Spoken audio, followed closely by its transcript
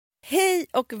Hej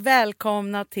och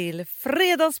välkomna till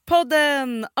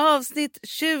Fredagspodden, avsnitt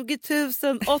 20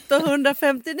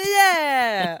 859!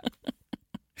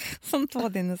 Som 2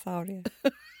 dinosaurier.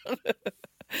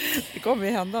 Det kommer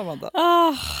ju hända, Amanda.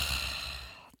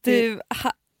 Du,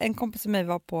 en kompis med mig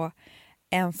var på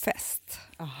en fest.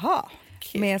 Aha,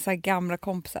 okay. Med så här gamla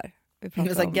kompisar.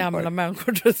 Med så här gamla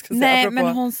människor, du ska säga. Nej,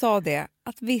 men hon sa det.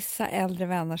 Att vissa äldre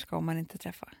vänner ska man inte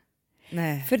träffa.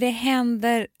 Nej. För det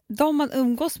händer, de man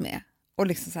umgås med. Och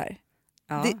liksom så här.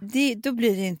 Ja. Då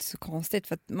blir det inte så konstigt.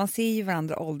 För att man ser ju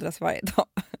varandra åldras varje dag.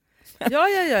 Ja.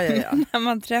 När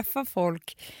man träffar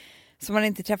folk som man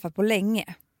inte träffat på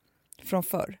länge. Från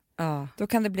förr. Ja. Då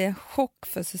kan det bli en chock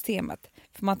för systemet.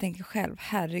 För man tänker själv,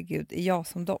 herregud, är jag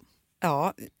som dem?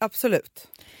 Ja, absolut.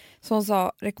 Så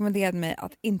hon rekommenderade mig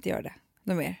att inte göra det.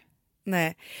 Något mer.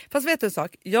 Nej, fast vet du en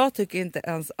sak? Jag tycker inte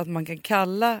ens att man kan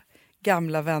kalla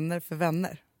gamla vänner för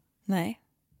vänner. Nej.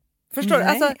 Förstår du?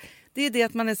 Alltså, det är det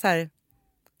att man är så här...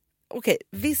 Okej,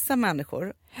 vissa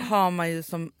människor har man ju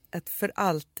som ett för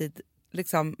alltid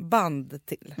liksom band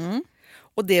till. Mm.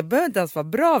 Och det behöver inte ens vara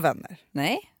bra vänner.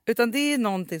 Nej. Utan det är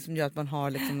någonting som gör att man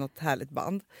har liksom något härligt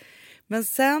band. Men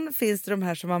sen finns det de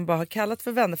här som man bara har kallat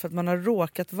för vänner för att man har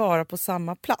råkat vara på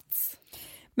samma plats.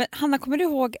 Men Hanna, kommer du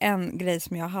ihåg en grej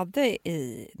som jag hade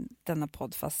i denna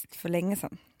podd fast för länge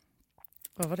sedan?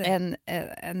 Vad var det?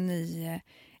 En ny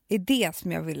idé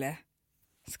som jag ville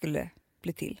skulle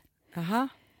bli till. Aha.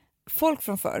 Folk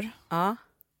från förr Ja.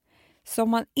 som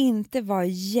man inte var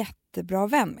jättebra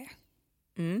vän med.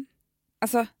 Mm.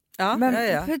 Alltså, Ja, men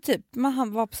ja. För typ,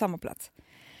 man var på samma plats.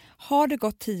 Har det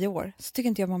gått 10 år så tycker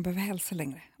inte jag man behöver hälsa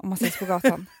längre om man ses på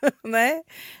gatan. Nej.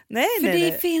 För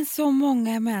det finns så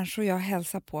många människor jag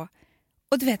hälsar på.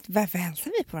 Och du vet, varför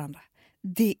hälsar vi på varandra?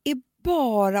 Det är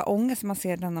bara ångest man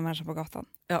ser denna människa på gatan.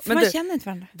 Ja, för men man känner inte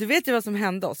varandra. Du vet ju vad som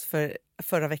hände oss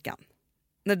förra veckan.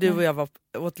 När du och jag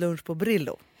åt lunch på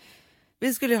Brillo.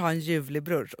 Vi skulle ju ha en ljuvlig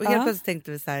brunch. Och helt plötsligt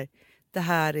tänkte vi så här, det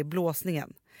här är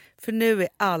blåsningen. För nu är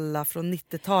alla från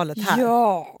 90-talet här.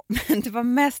 Ja, men det var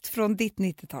mest från ditt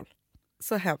 90-tal.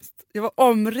 Så hemskt. Jag var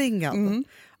omringad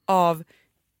av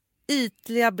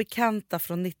ytliga bekanta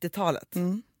från 90-talet.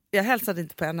 Mm. Jag hälsade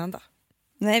inte på en enda.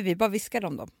 Nej, vi bara viskade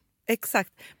om dem.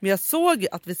 Exakt. Men jag såg ju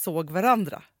att vi såg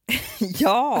varandra.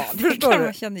 Ja, det kan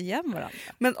man känna igen varandra.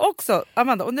 Men också,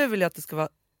 Amanda, och nu vill jag att du ska vara...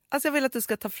 Alltså jag vill att du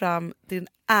ska ta fram din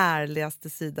ärligaste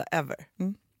sida ever.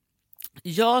 Mm.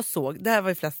 Jag såg, det här var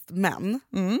ju flest män.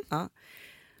 Mm. Ja.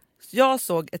 Jag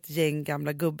såg ett gäng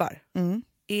gamla gubbar. Mm.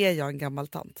 Är jag en gammal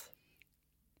tant?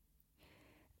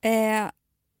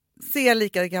 Ser jag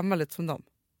lika gammal ut som dem?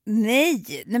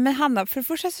 Nej, men Hanna, för det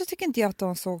första så tycker inte jag att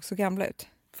de såg så gamla ut.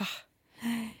 Va?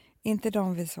 Inte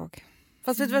de vi såg.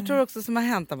 Fast vet du vad jag tror också som har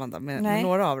hänt, Amanda, med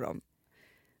några av dem?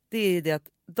 Det är ju det att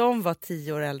de var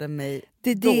 10 år äldre än mig.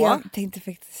 Det är det jag tänkte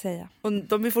faktiskt säga. Och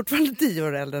de är fortfarande 10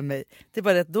 år äldre än mig. Det är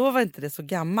bara det att då var inte det så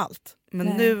gammalt. Men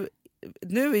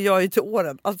nu är jag ju till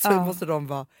åren. Alltså måste de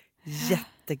vara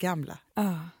jättegamla.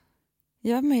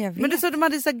 Ja, men jag vet. Men du sa de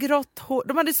hade så grått hår.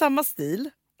 De hade samma stil.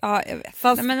 Ja, jag vet.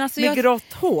 Fast med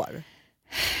grått hår.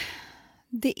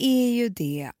 Det är ju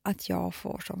det att jag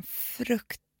får sån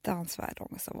fruktansvärd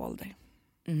ångest av ålder.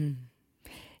 Mm.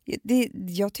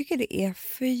 Jag tycker det är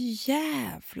för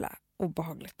jävla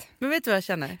obehagligt. Men vet du vad jag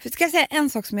känner? För ska jag säga en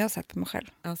sak som jag har sett på mig själv?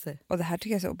 Och det här tycker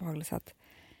jag är så obehagligt så att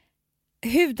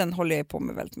huden håller jag på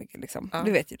med väldigt mycket liksom. Ja.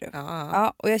 Det vet ju du.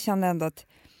 Ja, och jag känner ändå att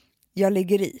jag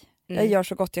ligger i. Jag gör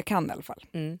så gott jag kan i alla fall.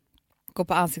 Mm. Går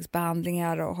på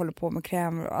ansiktsbehandlingar och håller på med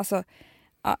krämer. Alltså,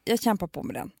 jag kämpar på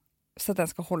med den. Så att den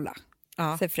ska hålla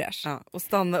sig fräsch. Ja. Och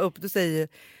stanna upp. Du säger ju,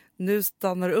 nu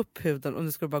stannar du upp huden och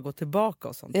nu ska du bara gå tillbaka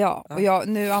och sånt. Ja, och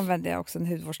nu använder jag också en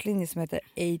hudvårdslinje som heter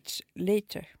Age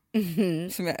Later. Mm-hmm.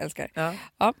 Som jag älskar.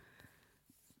 Ja.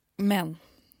 Men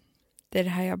det är det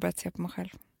här jag har börjat se på mig själv.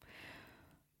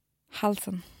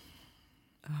 Halsen.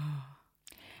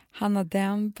 Hanna,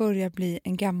 den börjar bli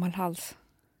en gammal hals.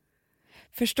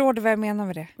 Förstår du vad jag menar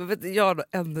med det? Men vet du, jag är då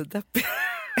ännu deppig.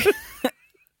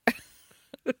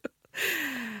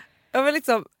 Jag vill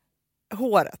liksom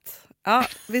håret. Ja,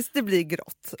 visst det blir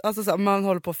grått. Alltså så, man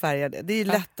håller på att färga det. Det är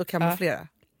lätt att kamouflera.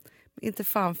 Men inte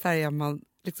fan färgar man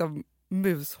liksom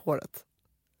mushåret.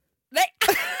 Nej!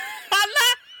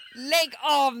 Hanna! Lägg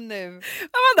av nu!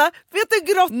 Amanda, vet du hur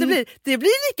grått det blir? Det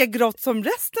blir lika grått som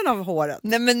resten av håret.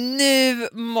 Nej, men nu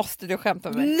måste du skämta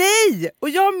med mig. Nej! Och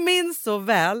jag minns så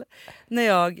väl när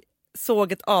jag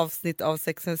såg ett avsnitt av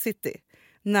Sex and the City.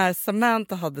 När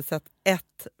Samantha hade sett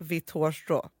ett vitt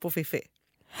hårstrå på Fifi.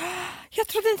 Jag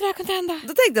trodde inte det här kunde hända.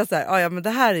 Då tänkte jag så här, ja men det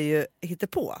här är ju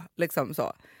hittepå liksom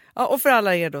så. Ja, och för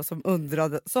alla er då som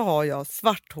undrade så har jag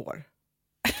svart hår.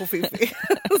 på fiffi.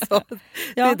 Så,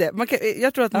 det är det.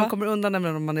 Jag tror att man kommer undan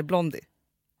nämligen om man är blondie.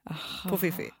 På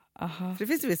fiffi. För det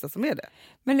finns ju vissa som är det.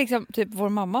 Men liksom, typ vår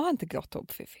mamma har inte grått hår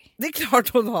på fiffi. Det är klart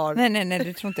hon har. Nej,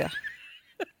 det tror inte jag.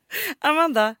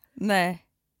 Amanda. Nej.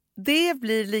 Det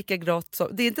blir lika grått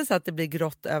som... Det är inte så att det blir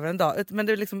grått över en dag. Men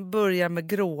det liksom börjar med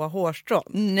gråa hårstrån.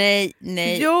 Nej.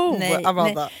 Jo,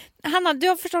 Amanda. Nej. Hanna, du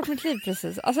har förstått mitt liv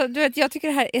precis. Alltså, du vet, jag tycker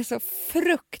det här är så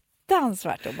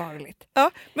fruktansvärt obehagligt.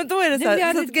 Ja, men då är det så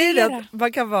här... Så att grejen är att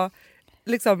man kan vara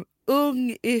liksom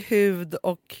ung i hud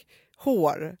och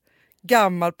hår.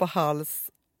 Gammal på hals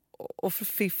och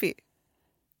fiffig.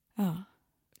 Ja.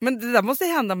 Men det där måste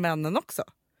ju hända männen också.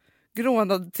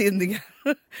 Grånade tinningar.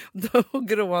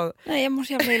 Grå... Nej, jag mår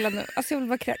så jävla illa nu. Alltså jag vill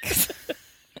bara kräkas.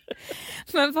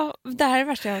 Men det här är det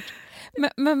värsta jag har hört.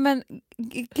 Men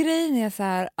grejen är så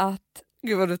här att...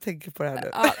 Gud vad du tänker på det här nu.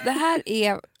 Ja, det här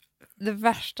är det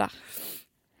värsta.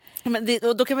 Men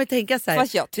då kan man ju tänka så här.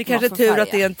 Det kanske är tur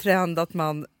att det är en trend att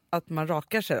man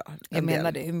rakar sig då. Jag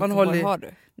menar det. Hur mycket hår har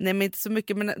du? Nej, men inte så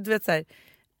mycket. Men du vet så här,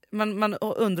 man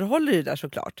underhåller ju där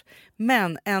såklart.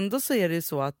 Men ändå så är det ju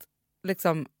så att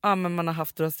liksom, men man har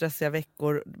haft några stressiga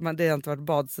veckor. Det har inte varit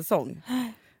badsäsong.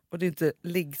 Och det är inte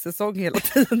liggsäsong hela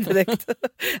tiden direkt.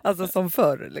 Alltså som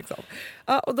förr liksom.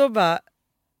 Ja, och då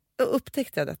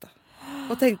upptäckte jag detta.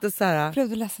 Och tänkte så här. Blev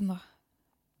du ledsen då?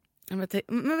 Men vet du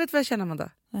vad jag känner,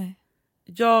 Amanda? Nej.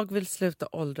 Jag vill sluta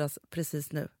åldras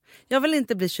precis nu. Jag vill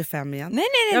inte bli 25 igen. Nej,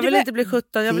 jag vill inte bli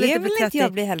 17, jag vill inte bli 30. Inte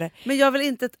jag bli heller. Men jag vill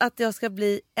inte att jag ska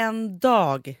bli en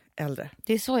dag äldre.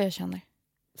 Det är så jag känner.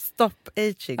 Stop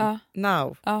aging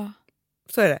now.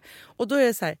 Så är det. Och då är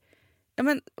det så här,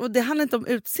 och det handlar inte om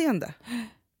utseende.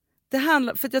 Det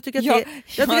handlar, för jag tycker att jag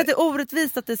tycker att det är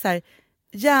orättvist att det är så här,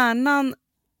 hjärnan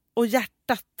och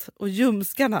hjärtat och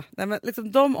ljumskarna,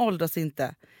 liksom, de åldras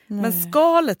inte. Nej. Men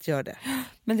skalet gör det.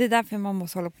 Men det är därför man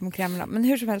måste hålla på med krämerna. Men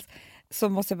hur som helst så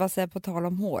måste jag bara säga på tal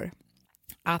om hår.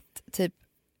 Att typ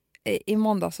i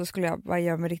måndag så skulle jag bara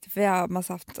göra mig riktigt... För jag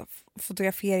har haft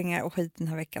fotograferingar och skit den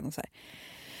här veckan och så här.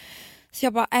 Så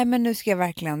jag bara, men nu ska jag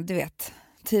verkligen, du vet.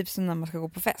 Typ som när man ska gå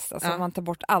på fest. Alltså man tar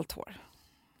bort allt hår.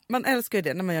 Man älskar ju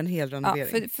det när man gör en hel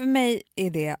renovering. För mig är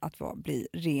det att bli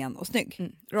ren och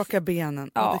snygg. Raka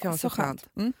benen. Ja, det kan vara så skönt.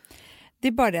 Det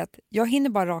är bara det att jag hinner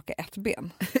bara raka ett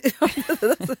ben.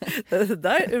 Det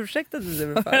där ursäktade du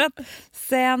mig för. Att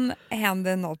sen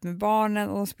hände något med barnen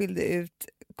och de spillde ut.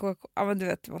 Ja, men du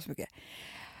vet, det var så mycket.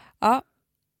 Ja,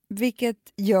 vilket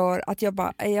gör att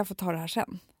jag får ta det här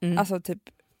sen. Alltså typ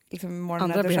liksom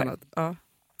morgonen. Andra benet. Ja.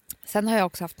 Sen har jag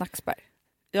också haft nackspärr.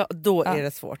 Ja, då är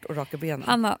det svårt att raka benen.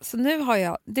 Hanna, så nu har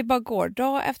jag, det bara går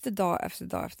dag efter dag efter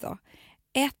dag efter dag.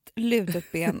 Ett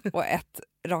lutet ben och ett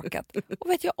rakat. Och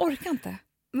vet jag orkar inte.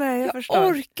 Nej, jag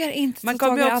förstår. Orkar inte. Man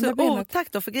kommer ju också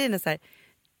otakt då, för grejen är så här,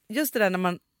 just det där när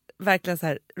man verkligen så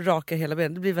här rakar hela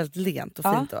benet, det blir väldigt lent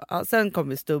och fint. Ja, sen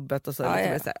kommer stubbet och så. Så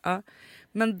här,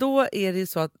 Men då är det ju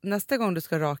så att nästa gång du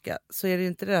ska raka så är det ju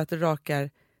inte det att du rakar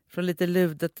från lite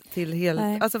ludet till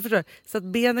hela... Alltså förstår du? Så att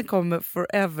benen kommer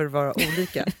forever vara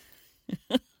olika.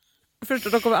 Förstår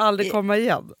du? De kommer aldrig komma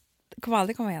igen. De kommer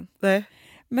aldrig komma igen. Nej.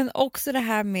 Men också det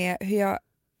här med hur jag...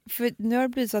 För nu har det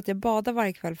blivit så att jag badar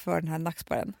varje kväll för den här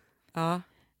nackspärren. Ja.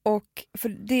 Och för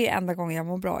det är enda gången jag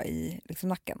mår bra i liksom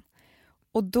nacken.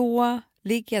 Och då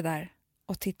ligger jag där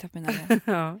och tittar på mina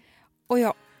ben.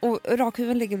 Och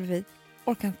rakhuven ligger bredvid.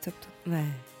 Orkar inte ta upp den.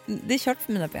 Nej. Det är kört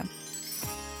för mina ben.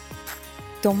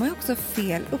 De har ju också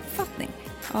fel uppfattning.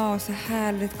 Så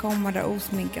härligt komma där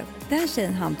osminkad. Den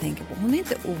tjejen han tänker på, hon är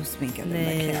inte osminkad med de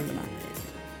där kläderna.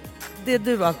 Det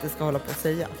du alltid ska hålla på att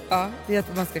säga. Det är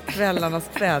att man ska kvällarnas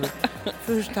kväll.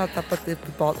 Först har tappat ut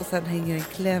på bad och sen hänger en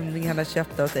klänning han har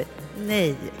köpt och säger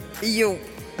nej. Jo.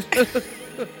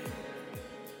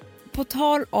 På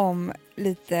tal om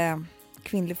lite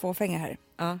kvinnlig fåfänga här.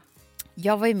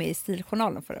 Jag var ju med i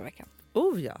Stiljournalen förra veckan.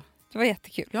 Ja. Det var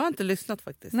jättekul. Jag har inte lyssnat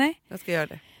faktiskt. Nej. Jag ska göra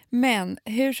det. Men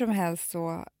hur som helst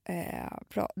så...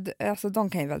 alltså de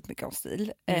kan ju väldigt mycket om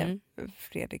stil.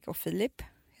 Fredrik och Filip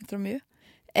heter de ju.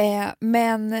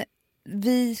 Men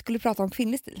vi skulle prata om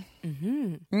kvinnlig stil.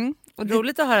 Och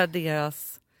roligt att höra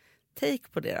deras take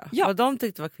på det då. Ja. Vad de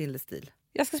tyckte var kvinnlig stil.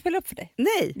 Jag ska spela upp för dig.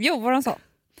 Nej! Jo, vad de sa.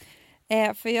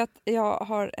 För jag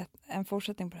har en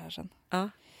fortsättning på det här sen.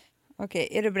 Okej,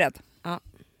 är du beredd? Ja.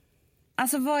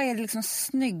 Alltså vad är det liksom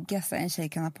snyggaste en tjej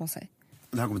kan ha på sig?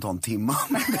 Det här kommer ta en timme.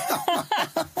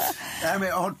 Nej, men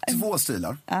jag har 2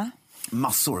 stilar.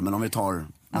 Massor, men om vi tar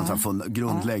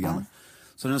grundläggande.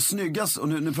 Så den snyggaste, och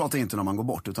nu pratar jag inte när man går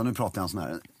bort, utan nu pratar jag en sån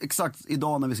här. Exakt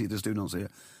idag när vi sitter i studion så är det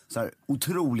så här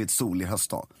otroligt solig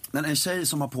höstdag. Men en tjej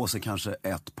som har på sig kanske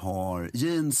ett par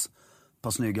jeans,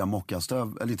 par snygga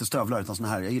lite stövlar utan såna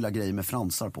här, jag gillar grejer med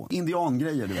fransar på.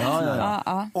 Indiangrejer, du vet.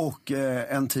 Och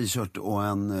en t-shirt och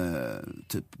en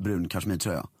typ brun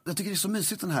kashmirtröja. Jag tycker det är så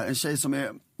mysigt den här, en tjej som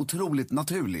är otroligt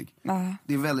naturlig.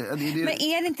 Det är väldigt, men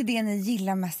är det inte det ni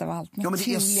gillar mest av allt? Ja, men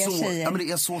det är så, men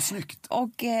det är så snyggt.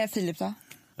 Och Filip då?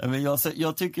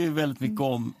 Jag tycker ju väldigt mycket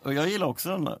om, och jag gillar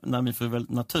också när min fru är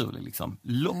väldigt naturlig liksom.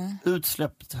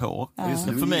 Utsläppt hår.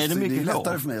 För mig är det mycket hår. Det är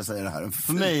lättare för mig att säga det här.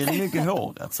 För mig är det mycket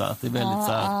hår, så att det är väldigt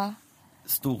så här,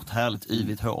 stort, härligt,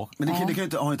 yvigt hår. Men det kan ju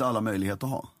inte, har inte alla möjlighet att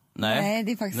ha. Nej,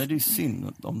 det är faktiskt... Nej, det är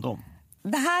synd om dem.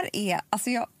 Det här är,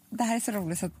 det här är så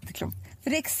roligt så att det är klokt. För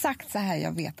det är exakt så här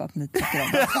jag vet att ni tycker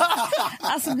om det.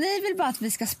 Alltså ni vill bara att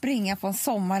vi ska springa på en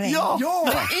sommaräng.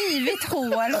 Med yvigt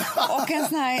hår och en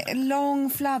sån här lång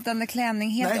fladdrande klänning,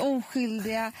 helt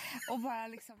oskyldiga. Och bara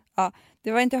liksom... Ja,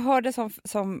 det var inte jag hörde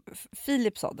som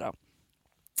Filip sa då.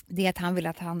 Det är att han vill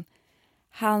att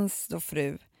hans då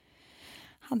fru,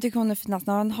 han tycker hon är finast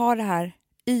när han har det här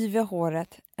yviga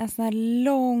håret, en sån här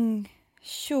lång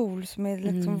kjol som är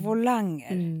lite som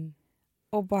volanger.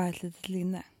 Och bara ett litet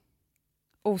linne.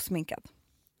 Osminkad.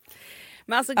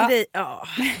 Men alltså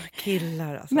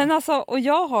killar alltså. Men alltså, och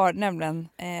jag har nämligen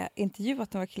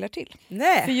intervjuat några killar till.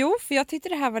 Nej. För jag tyckte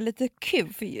det här var lite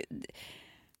kul. För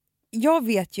jag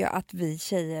vet ju att vi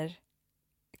tjejer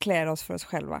klär oss för oss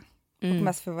själva. Och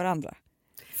mest för varandra.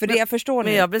 För det jag förstår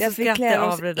nu, jag att vi klär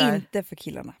oss inte för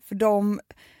killarna. För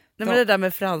men det där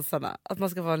med fransarna, att man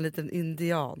ska vara en liten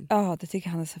indian. Ja, det tycker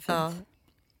han är så fint. Ja.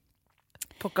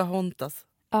 Pocahontas.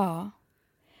 Ja.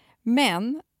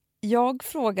 Men jag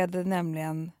frågade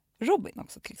nämligen Robin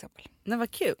också till exempel. Nej,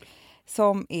 vad kul.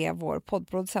 Som är vår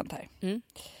poddproducent här.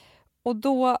 Och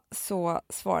då så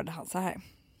svarade han så här.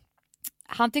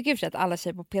 Han tycker i och för sig att alla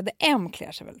tjejer på PDM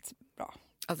klär sig väldigt bra.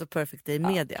 Alltså Perfect Day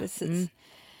Media. Ja, precis.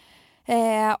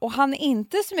 Och han är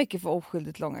inte så mycket för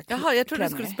oskyldigt långa klänningar. Jaha, jag trodde du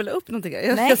skulle spela upp någonting.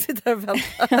 Jag sitter här och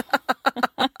väntar.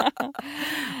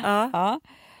 Ja.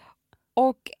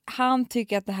 Och han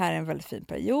tycker att det här är en väldigt fin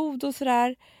period och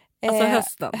sådär. Alltså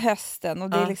hösten. Och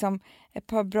det är liksom ett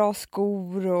par bra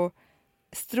skor och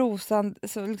strosan,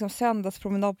 så liksom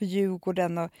söndagspromenad på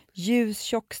Djurgården och ljus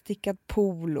tjockstickad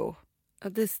polo. Ja,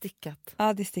 det är stickat.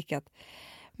 Ja, det är stickat.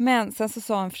 Men sen så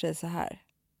sa han för sig så här.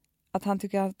 Att han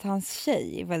tycker att hans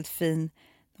tjej är väldigt fin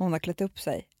när hon har klätt upp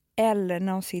sig. Eller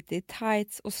när hon sitter i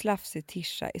tights och slafsig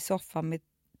tisha i soffan med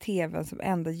tvn som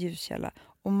enda ljuskälla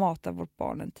och matar vårt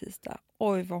barn en tisdag.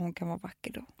 Oj, vad hon kan vara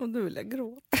vacker då. Och nu vill jag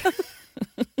gråta.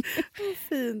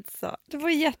 Fint sagt. Det var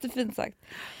jättefint sagt.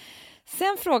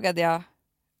 Sen frågade jag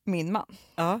min man.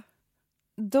 Ja.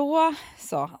 Då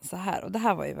sa han så här, och det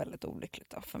här var ju väldigt olyckligt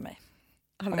då för mig.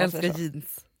 Han älskar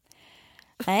jeans.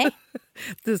 Nej.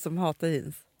 Du som hatar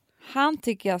jeans. Han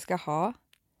tycker jag ska ha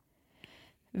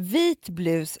vit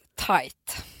blus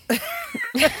tight.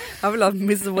 Han vill ha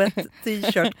Miss Wet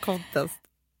t-shirt contest.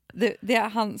 Det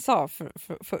han sa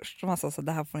först, som han sa så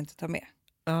det här får inte ta med.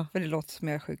 Ja. För det låter som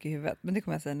jag är sjuk i huvudet, men det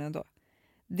kommer jag säga nu ändå.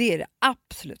 Det är det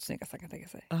absolut snyggaste han kan tänka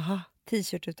sig. Aha.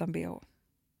 T-shirt utan bh.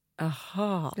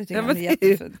 Aha. Det tycker han är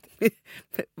jättefint.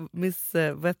 Miss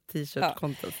Wet t-shirt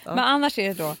contest. Ja. Men annars är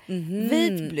det då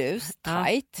vit blus,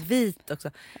 tight. Ja, vit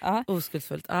också. Ja.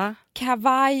 Oskuldsfullt. Ja.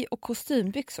 Kavaj och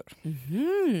kostymbyxor.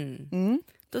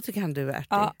 Då tycker han du är ärtig.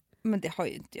 Ja, men det har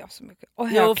ju inte jag så mycket. Och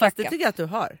jo, fast det tycker jag att du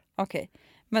har. Okej,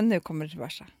 men nu kommer det till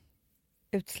värsta.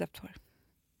 Utsläppt hår.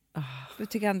 Du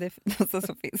tycker han det är något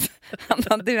som finns.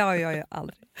 Det har jag ju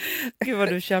aldrig. Gud vad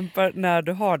du kämpar när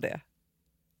du har det.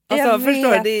 Alltså,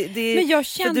 förstår du? Men jag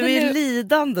kände du är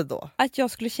lidande då. Att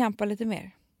jag skulle kämpa lite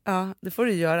mer. Ja, det får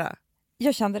du göra.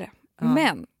 Jag kände det. Ja.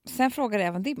 Men sen frågade jag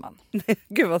även din man.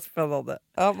 Gud vad spännande.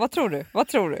 Ja, vad tror du?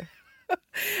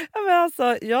 Ja, men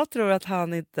alltså, jag tror att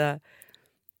han inte...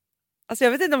 Alltså,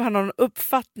 jag vet inte om han har någon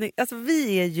uppfattning. Alltså,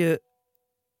 vi är ju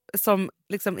som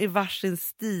liksom i varsin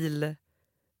stil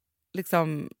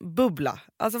liksom bubbla.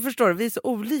 Alltså förstår du, vi är så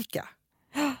olika.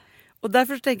 Och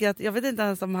därför tänker jag att jag vet inte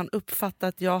ens om han uppfattar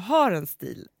att jag har en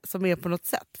stil som är på något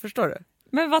sätt. Förstår du?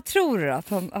 Men vad tror du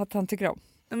att han tycker om?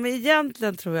 Men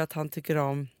egentligen tror jag att han tycker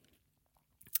om...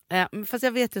 fast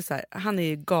jag vet ju så här, han är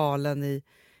ju galen i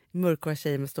mörka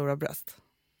tjejer med stora bröst.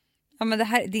 Ja, men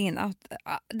det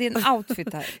är en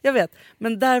outfit här. Jag vet,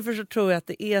 men därför så tror jag att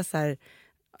det är så här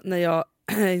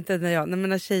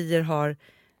när tjejer har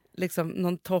liksom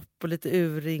någon topp och lite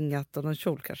urringat och någon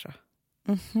kjol kanske.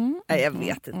 Nej, jag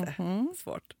vet inte.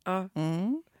 Svårt. Ja.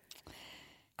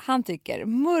 Han tycker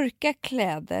mörka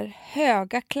kläder,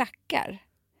 höga klackar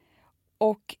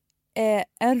och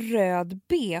en röd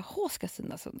BH ska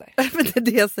synas under. Men det är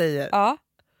det jag säger. Ja.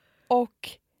 Och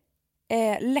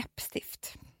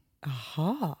läppstift.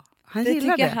 Aha. Han det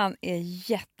gillar tycker det. han är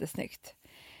jättesnyggt.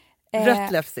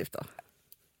 Rött läppstift då?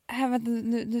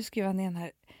 Nu skriver han ner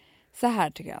här. Så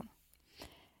här tycker han.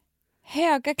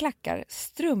 Höga klackar,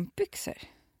 strumpbyxor.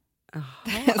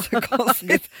 Det är så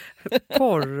konstigt.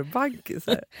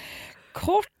 Porrbankisar.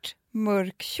 Kort,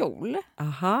 mörk kjol.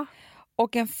 Aha.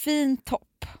 Och en fin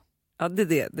topp. Ja, det är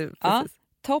det. Precis. Ja,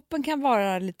 toppen kan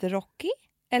vara lite rockig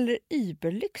eller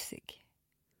überlyxig.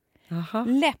 Aha.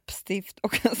 Läppstift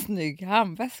och en snygg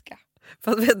handväska.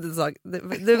 Fast vet du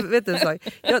en sak?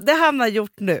 Det han har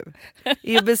gjort nu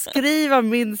är att beskriva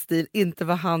min stil, inte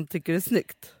vad han tycker är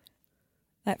snyggt.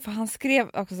 Nej, för han skrev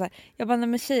också så här, jag bara, nej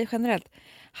men tjejer generellt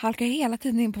halkar hela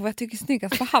tiden in på vad jag tycker är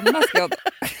snyggast på Hannas jobb.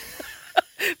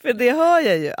 För det hör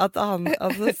jag ju, att han,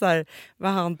 alltså så här,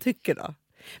 vad han tycker då.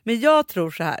 Men jag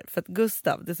tror så här, för att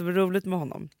Gustav, det som är roligt med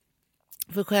honom,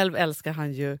 för själv älskar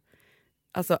han ju,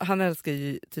 alltså han älskar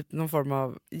ju typ någon form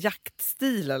av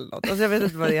jaktstil eller något. Alltså jag vet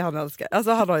inte vad det är han älskar.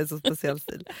 Alltså han har ju en så speciell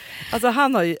stil. Alltså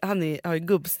han har ju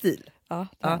gubbstil. Ja,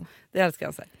 det älskar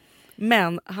han så här.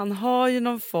 Men han har ju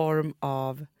någon form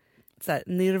av så här,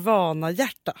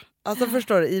 Nirvana-hjärta. Alltså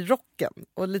förstår du, i rocken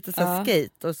och lite så här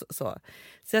skate och så.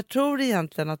 Så jag tror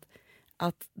egentligen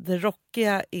att det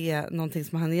rockiga är någonting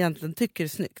som han egentligen tycker är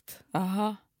snyggt.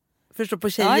 Aha. Förstår på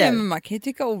tjejer. Ja, men man kan ju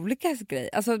tycka olika grejer.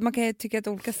 Alltså man kan ju tycka att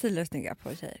olika stilar är snygga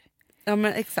på tjejer. Ja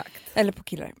men exakt. Eller på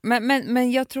killar.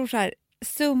 Men jag tror så här,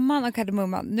 summan och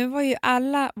kardemumman, nu var ju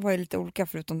alla lite olika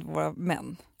förutom våra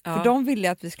män. Ja. För de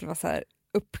ville att vi skulle vara så här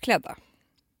uppklädda.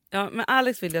 Ja, men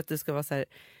Alex vill ju att du ska vara så här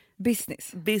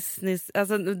business.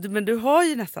 Alltså, men du har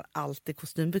ju nästan alltid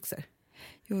kostymbyxor.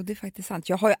 Jo, det är faktiskt sant.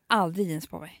 Jag har ju aldrig jeans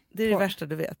på mig. Det är det värsta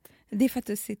du vet. Det är för att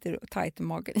du sitter tajt i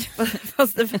magen.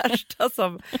 Fast det värsta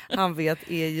som han vet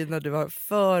är ju när du har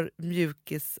för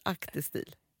mjukisaktig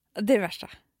stil. Det är det värsta.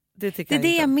 Det är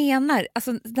det jag menar.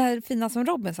 Alltså det här fina som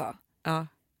Robin sa. Ja.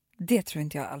 Det tror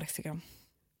inte jag Alex tycker om.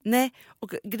 Nej,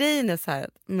 och grejen är så här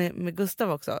med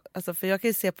Gustav också. Alltså, för jag kan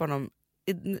ju se på honom.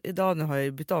 Idag nu har jag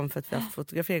ju bytt om för att vi har haft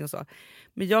fotografering och så.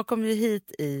 Men jag kom ju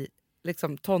hit i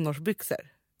liksom tonårsbyxor.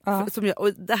 Som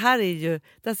och det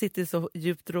här sitter så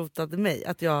djupt rotat i mig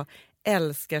att jag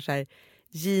älskar så här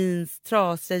jeans,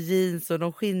 trasiga jeans och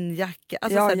någon skinnjacka.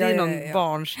 Alltså det är någon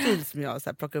barnstil som jag så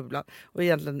här plockar upp ibland och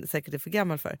egentligen säkert är för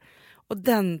gammal för. Och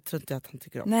den tror inte jag att han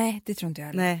tycker om. Nej, det tror inte jag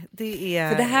heller. Nej, det är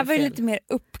för det här var ju lite mer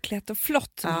uppklätt och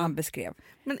flott som han beskrev.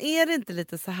 Men är det inte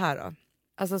lite så här då?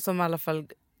 Alltså som i alla fall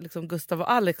liksom Gustav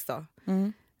och Alex då.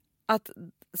 Mm. Att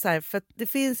så här, för att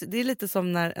det är lite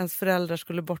som när ens föräldrar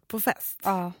skulle bort på fest.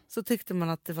 Så tyckte man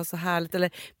att det var så härligt.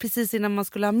 Eller precis innan man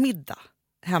skulle ha middag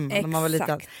hemma. När man var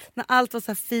liten. När allt var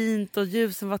så här fint och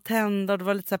ljusen var tända och det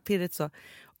var lite så här pirrigt så.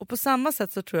 Och på samma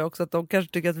sätt så tror jag också att de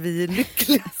kanske tycker att vi är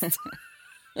lyckligast.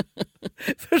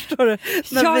 Förstår du?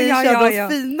 När vi känner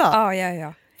oss fina.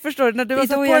 Ja. Förstår du? När du det är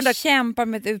var då på jag där kämpar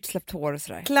med ett utsläppt hår och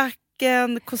sådär.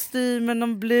 Kostymen,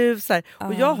 någon blus här.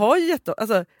 Och jag har ju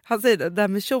alltså, han säger det här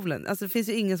med kjolen. Alltså det finns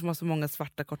ju ingen som har så många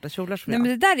svarta korta kjolar som jag. Men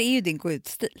det där är ju din gå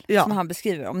ut-stil som han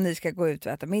beskriver. Om ni ska gå ut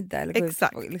och äta middag eller gå ut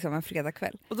på, liksom en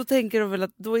fredagkväll. Och då tänker de väl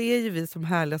att då är ju vi som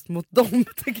härligast mot dem.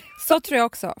 Så tror jag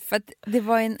också. För att det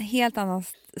var en helt annan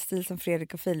stil som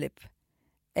Fredrik och Filip.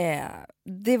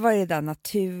 Det var det där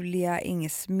naturliga,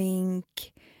 inget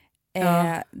smink.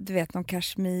 Du vet, någon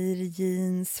kashmir,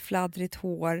 jeans, fladdrigt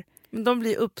hår. Men de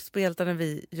blir uppspelta när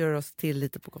vi gör oss till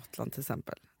lite på Gotland till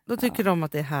exempel. Då tycker de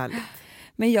att det är härligt.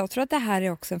 Men jag tror att det här är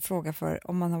också en fråga för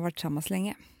om man har varit tillsammans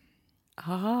länge.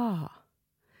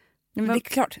 Men det är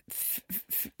klart,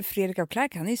 Fredrik och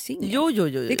Clark, han är ju singel. Jo.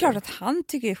 Det är klart att han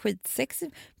tycker det är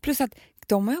skitsexigt. Plus att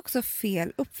de har ju också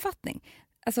fel uppfattning.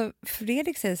 Alltså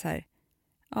Fredrik säger så här,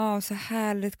 så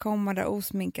härligt, komma där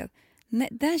osminkad. Nej,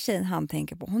 den tjejen han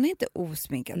tänker på, hon är inte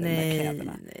osminkad i de här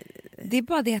kläderna. Nej. Det är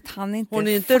bara det att han inte... Hon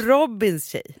är ju inte Robins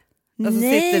tjej. Alltså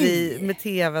sitter med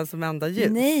tvn som enda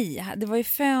ljus. Nej, det var ju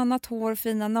fönat hår,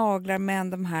 fina naglar, men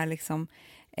de här liksom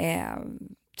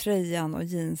tröjan och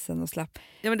jeansen och slapp.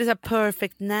 Ja, men det är så här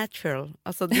perfect natural.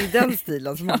 Alltså det är den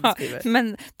stilen som han beskriver.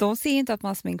 Men de ser inte att man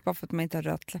har smink bara för att man inte har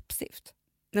rött läppstift.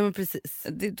 Nej, men precis.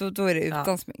 Då är det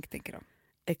utan smink, tänker de.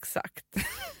 Exakt.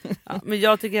 Men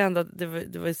jag tycker ändå att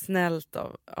det var snällt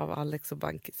av Alex och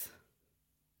Bankis.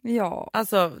 Ja.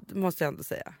 Alltså, det måste jag ändå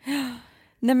säga.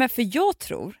 Nej, men för jag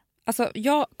tror... Alltså,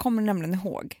 jag kommer nämligen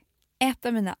ihåg ett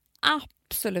av mina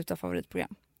absoluta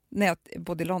favoritprogram när jag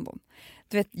bodde i London.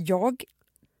 Du vet, jag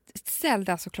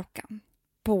ställde alltså klockan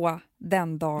på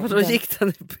den dagen... Vadå, gick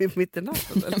den i mitt i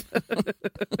natten?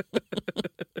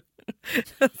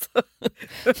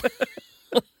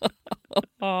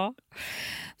 Ja.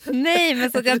 Nej,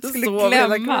 men så att jag inte skulle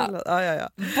glömma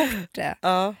bort det.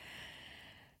 Ja.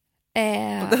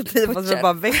 Och den tiden måste det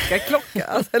bara väcka klocka.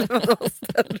 Alltså, eller vad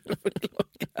ställer du för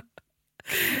klocka?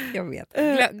 Jag vet,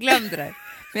 glömde det.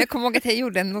 Men jag kommer ihåg att jag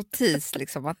gjorde en notis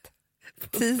liksom att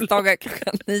tisdagar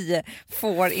klockan 9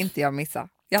 får inte jag missa.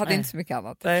 Jag hade inte så mycket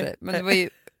annat. Men det var ju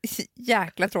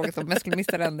jäkla tråkigt om jag skulle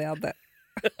missa det enda jag hade.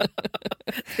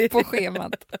 På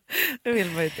schemat. Det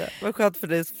vill man inte. Vad skönt för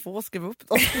dig att få skriva upp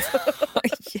dem.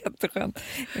 Jätteskönt.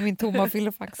 Det är min tomma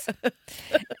fyllefax.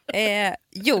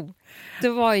 Jo, det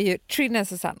var ju Trin och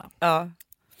Susanna. Ja.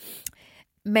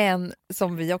 Men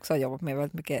som vi också har jobbat med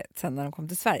väldigt mycket sen när de kom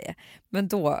till Sverige. Men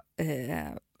då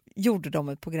gjorde de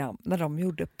ett program när de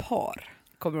gjorde par.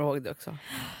 Kommer du ihåg det också?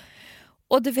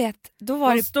 Och du vet, då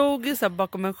var de stod ju så här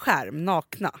bakom en skärm,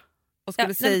 nakna. Och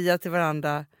skulle säga till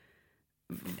varandra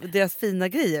deras fina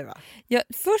grejer, va? Ja,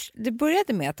 först, det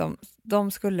började med att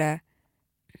de skulle...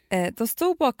 de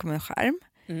stod bakom en skärm,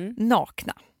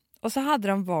 nakna. Och så hade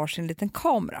de varsin liten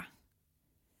kamera.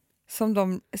 Som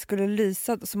de skulle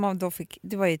lysa, som man då fick,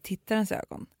 det var i tittarens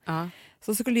ögon.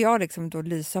 Så skulle jag liksom då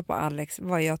lysa på Alex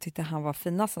vad jag tyckte han var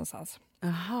finast någonstans.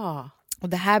 Aha. Och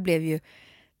det här blev ju,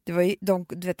 det var ju de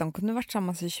kunde ha varit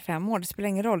tillsammans i 25 år, det spelar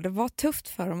ingen roll. Det var tufft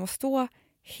för dem att stå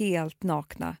helt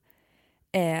nakna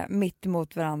mitt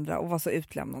emot varandra och vara så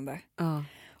utlämnande.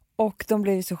 Och de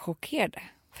blev ju så chockerade.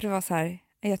 För det var så här,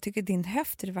 jag tycker din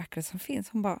höft är det vackraste som finns.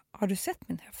 Hon bara, har du sett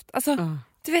min höft? Alltså,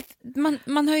 du vet,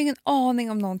 man har ju ingen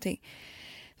aning om någonting.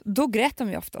 Då grät de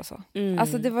ju ofta så.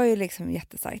 Alltså det var ju liksom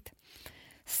jättesajt.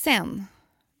 Sen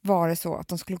var det så att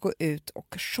de skulle gå ut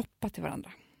och shoppa till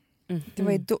varandra. Det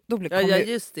var ju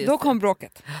då kom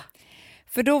bråket.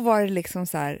 För då var det liksom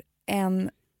så här, en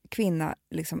kvinna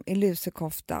liksom i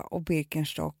lusekofta och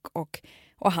Birkenstock och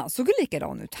han såg ju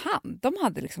likadan ut. De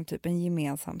hade liksom typ en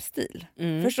gemensam stil.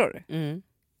 Förstår du?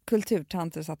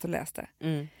 Kulturtanter satt och läste.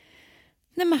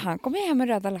 Nej, men han kom hem med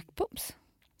röda lackpumps.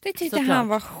 Det tyckte han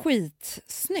var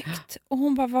skitsnyggt. Och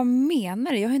hon bara, vad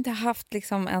menar du? Jag har inte haft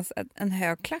liksom ens en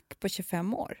hög klack på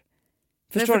 25 år.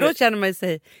 Förstår du? Då känner man ju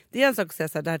sig, det är en sak att säga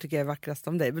så här, det här tycker jag är vackrast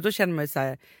om dig. Men då känner man ju så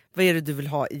här, vad är det du vill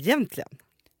ha egentligen?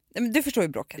 Men du förstår ju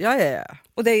bråket. Ja.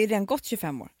 Och det är ju redan gått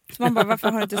 25 år. Så man bara,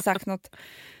 varför har du inte sagt något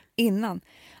innan?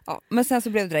 Ja, men sen så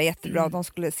blev det där jättebra. De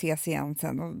skulle ses igen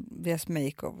sen och deras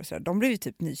makeover så där. De blev ju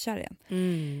typ nykär igen.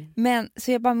 Men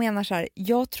så jag bara menar så här,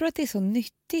 jag tror att det är så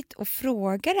nyttigt att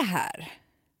fråga det här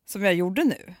som jag gjorde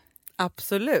nu.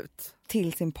 Absolut.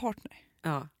 Till sin partner.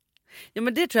 Ja,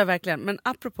 men det tror jag verkligen. Men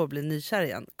apropå bli nykär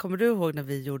igen. Kommer du ihåg när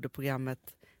vi gjorde programmet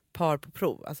Par på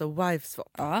prov? Alltså wife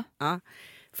swap. Ja.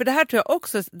 För det här tror jag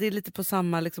också, det är lite på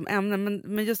samma liksom ämne.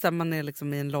 Men just där man är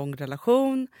liksom i en lång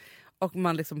relation. Och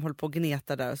man liksom håller på att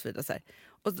gneta där och så vidare. Så här.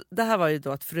 Och det här var ju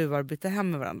då att fruar bytte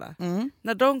hem med varandra.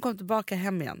 När de kom tillbaka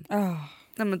hem igen.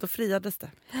 Nej, men då friades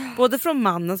det. Både från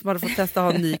mannen som hade fått testa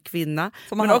att ha en ny kvinna.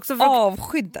 Som man också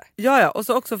avskydde. Ja, och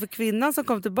så också för kvinnan som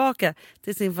kom tillbaka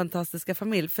till sin fantastiska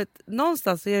familj. För att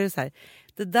någonstans så är det så här.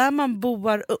 Det där man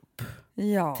boar upp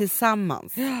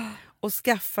tillsammans. Och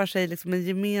skaffar sig liksom en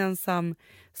gemensam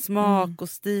smak och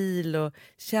stil och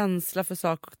känsla för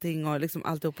saker och ting och liksom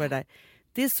alltihopa det där.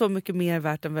 Det är så mycket mer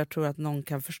värt än vad jag tror att någon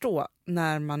kan förstå.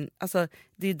 När man, alltså,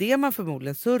 det är det man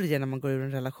förmodligen sörjer när man går ur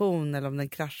en relation eller om den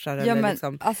kraschar. Ja, eller men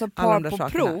liksom, alltså par på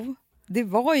prov, det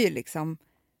var ju liksom...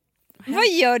 Vad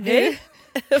gör du?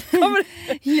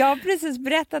 Jag har precis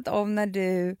berättat om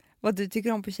vad du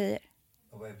tycker om på tjejer.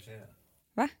 Och vad är för tjejer?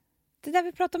 Va? Det där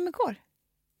vi pratade om igår.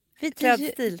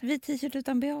 Vit t-shirt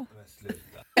utan bh. Men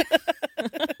sluta.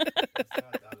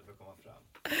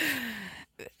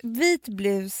 Vit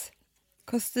blus,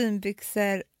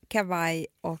 kostymbyxor, kavaj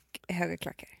och höga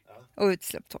klackar. Och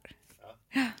utsläppt hår. Ja.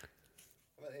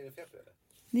 Men är det fel för det?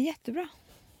 Det är jättebra.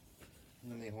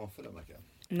 Men ni är hånfulla, märker jag.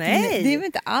 Nej, det är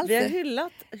inte alls. Vi har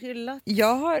hyllat.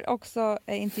 Jag har också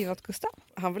intervjuat Gustav.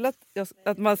 Han vill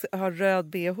att man ska ha röd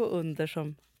bh under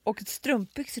som... Och ett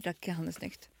strumpbyxor tycker han är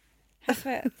snyggt. Ja,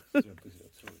 röd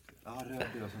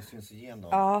bh som syns igenom.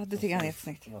 Ja, det tycker han är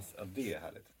jättesnyggt. Ja, det är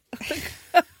härligt.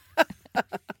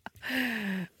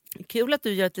 Kul att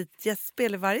du gör ett litet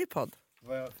gästspel i varje podd.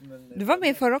 Du var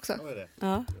med förr också.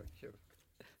 Ja.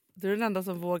 Du är den enda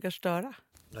som vågar störa.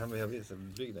 Nej, men jag blir så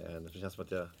blyg när jag händer. För det känns som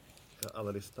att jag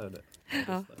alla lyssnar där.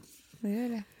 Ja, det gör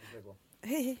det.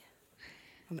 Hej.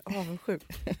 Han är avundsjuk.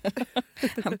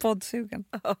 Han är poddsugen.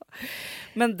 Ja.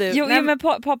 Men du... Jo, men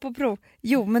på prov.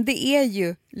 Jo, men det är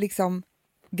ju liksom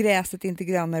gräset inte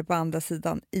grönare på andra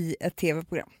sidan i ett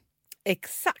tv-program.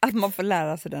 Exakt. Att man får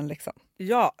lära sig den liksom.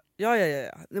 Ja.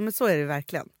 Men så är det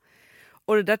verkligen.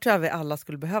 Och det där tror jag vi alla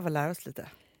skulle behöva lära oss lite.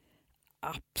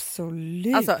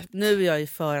 Absolut. Alltså, nu är jag ju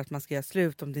för att man ska göra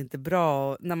slut om det inte är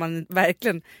bra. Och när man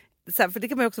verkligen... För det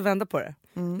kan man ju också vända på det.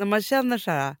 När man känner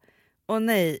så här... Åh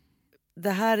nej,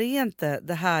 det här är inte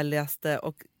det härligaste.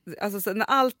 Och, alltså, så när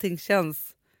allting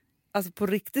känns alltså, på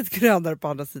riktigt grönare på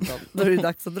andra sidan, då är det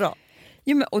dags att dra.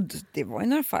 Jo, men, och det var i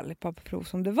några fall på prov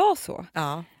som det var så.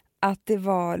 Ja. Att det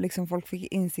var liksom folk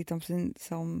fick insikt om sin...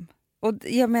 Som, och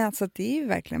jag menar alltså att det är ju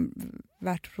verkligen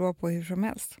värt att prova på hur som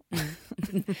helst.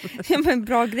 Ja, men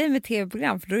bra grej med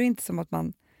tv-program, för då är det inte som att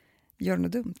man gör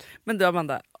något dumt. Men du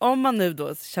Amanda, om man nu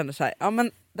då känner så här, ja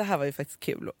men det här var ju faktiskt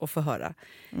kul att få höra.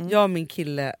 Jag och min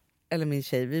kille eller min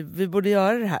tjej, vi borde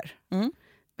göra det här.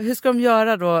 Hur ska de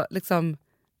göra då, liksom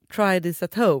try this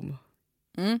at home?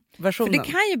 Versionen. För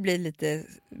det kan ju bli lite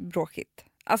bråkigt.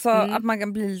 Alltså att man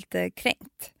kan bli lite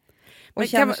kränkt. Och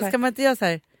men ska man inte göra så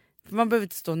här, man behöver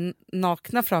inte stå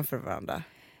nakna framför varandra.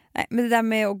 Nej, men det där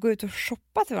med att gå ut och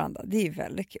shoppa till varandra, det är ju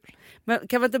väldigt kul. Men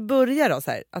kan man inte börja då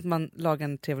så här, att man lagar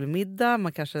en trevlig middag,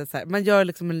 man kanske så här, man gör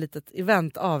liksom en litet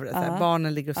event av det, så här,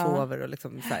 barnen ligger och sover och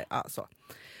liksom så här, så.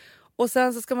 Och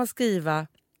sen så ska man skriva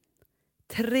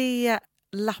 3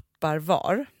 lappar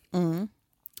var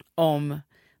om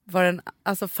vad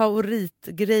alltså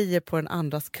favoritgrejer på den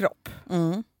andras kropp.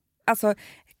 Alltså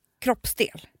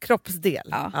kroppsdel.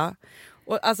 Ja.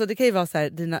 Och alltså det kan ju vara så här,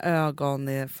 dina ögon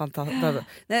är fantastiska.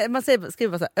 Nej, man skriver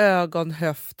bara så här, ögon,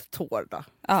 höft, tår då.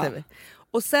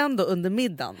 Och sen då under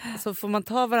middagen så får man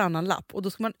ta varannan lapp och då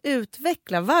ska man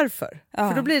utveckla varför.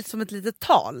 För då blir det som ett litet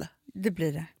tal. Det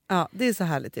blir det. Ja, det är så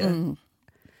härligt ju.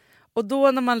 Och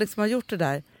då när man liksom har gjort det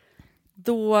där,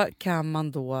 då kan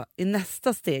man då i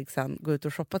nästa steg sen gå ut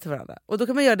och shoppa till varandra. Och då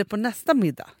kan man göra det på nästa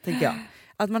middag, tänker jag.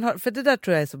 Att man har, för det där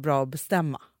tror jag är så bra att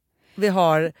bestämma. Vi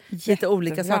har lite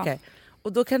olika saker.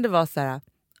 Och då kan det vara så här,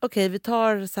 okej, vi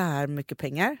tar så här mycket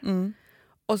pengar.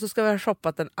 Och så ska vi ha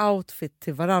shoppat en outfit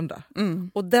till varandra.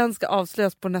 Och den ska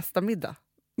avslöjas på nästa middag.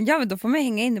 Ja, men då får man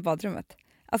hänga in i badrummet.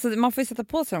 Alltså man får ju sätta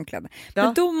på sig de kläderna.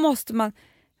 Men då måste man...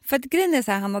 För att grejen är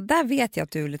så här, Hanna, där vet jag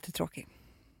att du är lite tråkig.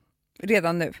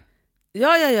 Redan nu.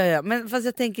 Ja. Men fast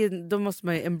jag tänker, då måste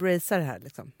man ju embracea det här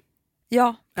liksom.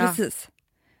 Ja, precis.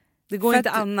 Det går för inte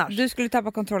annars. Du skulle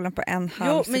tappa kontrollen på en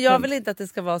halv sekund. Men jag vill inte att det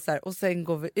ska vara så här och sen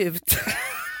går vi ut.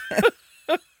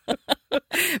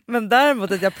 Men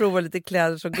däremot att jag provar lite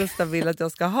kläder som Gustav vill att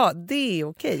jag ska ha, det är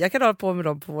okej. Jag kan hålla på med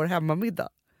dem på vår hemmamiddag.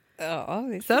 Ja,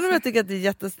 sen om jag tycker att det är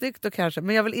jättesnyggt då kanske,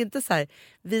 men jag vill inte så här,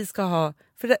 vi ska ha,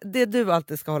 för det du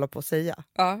alltid ska hålla på att säga,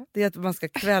 det är att man ska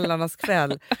kvällarnas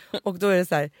kväll och då är det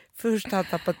så här, först har han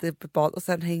tappat upp ett bad och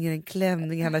sen hänger en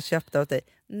klänning han har köpt åt dig.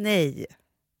 Nej.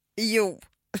 Jo.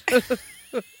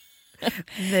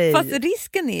 Nej. Fast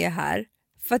risken är här,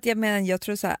 för att jag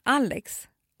tror så här, Alex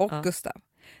och Gustav,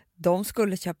 de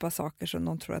skulle köpa saker som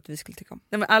de tror att vi skulle tycka om.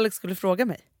 Nej, men Alex skulle fråga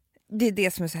mig. Det är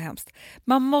det som är så hemskt.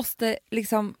 Man måste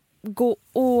liksom gå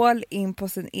all in på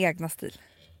sin egna stil.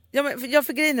 Ja, men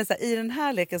för grejen är så här, i den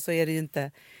här leken så är det ju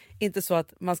inte så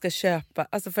att man ska köpa,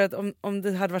 alltså för att om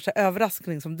det hade varit så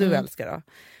överraskning som du älskar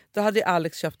då hade ju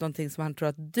Alex köpt någonting som han tror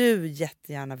att du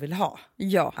jättegärna vill ha.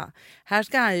 Ja. Här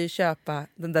ska han ju köpa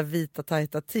den där vita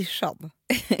tajta tishan.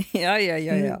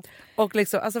 Ja. Och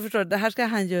liksom, alltså förstår du, det här ska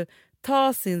han ju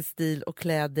ta sin stil och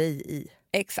klä dig i.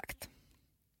 Exakt.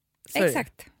 Sorry.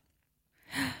 Exakt.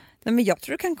 Nej, men jag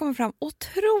tror det kan komma fram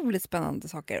otroligt spännande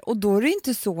saker. Och då är det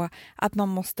inte så att man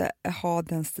måste ha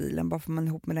den stilen bara för man är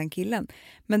ihop med den killen.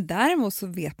 Men däremot så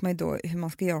vet man ju då hur man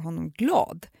ska göra honom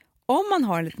glad. Om man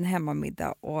har en liten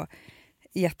hemmamiddag och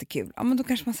jättekul, ja, men då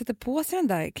kanske man sätter på sig den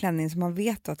där klänningen som man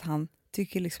vet att han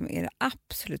tycker liksom är det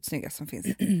absolut snyggaste som finns.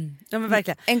 Ja, men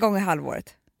verkligen. En gång i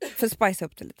halvåret. För att spice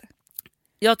upp det lite.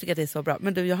 Jag tycker att det är så bra.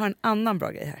 Men du, jag har en annan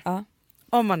bra grej här. Ja.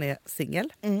 Om man är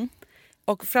singel.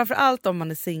 Och framförallt om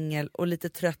man är singel och lite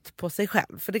trött på sig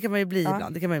själv. För det kan man ju bli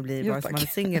ibland. Det kan man ju bli vare sig man är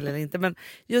singel eller inte. Men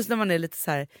just när man är lite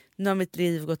så här, nu har mitt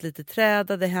liv gått lite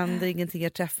träda, det händer ingenting,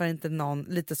 jag träffar inte någon,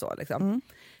 lite så liksom.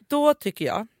 Då tycker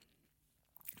jag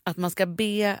att man ska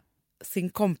be sin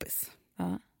kompis.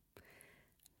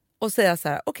 Och säga så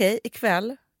här, okej,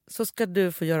 ikväll så ska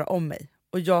du få göra om mig.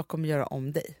 Och jag kommer göra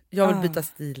om dig. Jag vill byta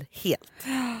stil helt.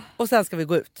 Och sen ska vi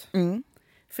gå ut.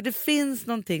 För det finns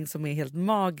någonting som är helt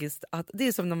magiskt. Att det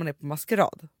är som när man är på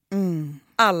maskerad.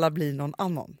 Alla blir någon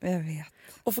annan. Jag vet.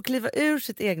 Och få kliva ur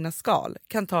sitt egna skal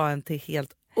kan ta en till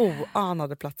helt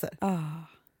oanade platser.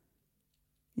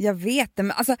 Jag vet det.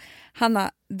 Men alltså,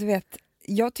 Hanna, du vet,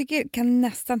 jag kan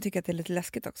nästan tycka att det är lite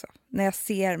läskigt också. När jag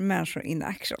ser människor in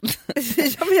action.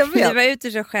 Ja, men jag vet. Kliva ut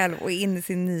ur sig själv och in i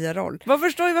sin nya roll. Man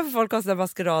förstår ju varför folk har sån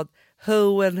maskerad.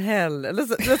 Ho and hell.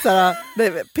 Eller så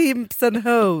pimps and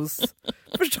hoes.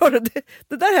 Förstår du?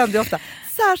 Det där händer ju ofta.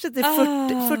 Särskilt i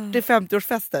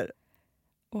 40-50-årsfester.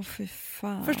 Fy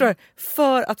fan. Förstår du?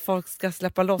 För att folk ska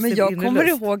släppa loss. Men jag kommer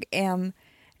ihåg en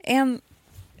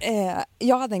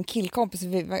Jag hade en killkompis,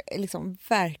 vi var liksom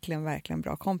verkligen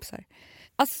bra kompisar.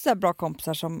 Alltså så här bra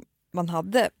kompisar som man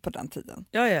hade på den tiden.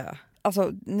 Ja.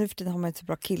 Alltså nu för tiden har man inte så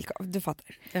bra killkompis, du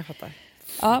fattar. Jag fattar.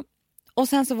 Ja, och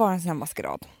sen så var det en sån här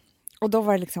maskerad. Och då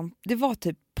var det liksom, det var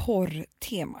typ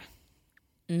porrtema.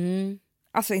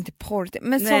 Alltså inte porr,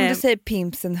 men som du säger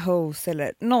pimps and hoes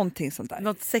eller någonting sånt där.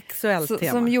 Något sexuellt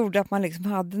tema. Som gjorde att man liksom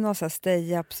hade någon så här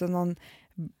stay-ups och någon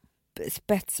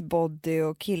spetsbody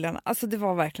och killarna. Alltså det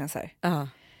var verkligen så här.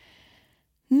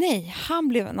 Nej, han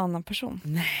blev en annan person.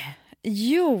 Nej.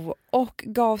 Jo, och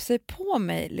gav sig på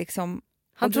mig liksom.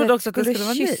 Han trodde också att det skulle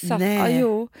vara kyssa. Nej. Ja,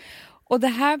 jo. Och det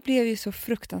här blev ju så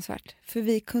fruktansvärt. För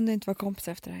vi kunde inte vara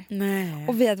kompisar efter det här. Nej.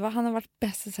 Och han har varit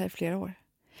bästis här i flera år.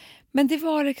 Men det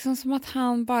var liksom som att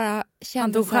han bara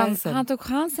kände han tog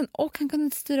chansen och han kunde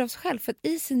inte styra av sig själv. För att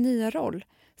i sin nya roll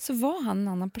så var han en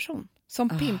annan person. Som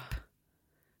pimp.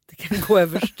 Det kan gå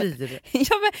överstyr.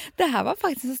 Ja, men det här var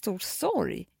faktiskt en stor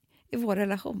sorg i vår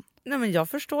relation. Nej, men jag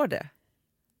förstår det.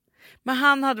 Men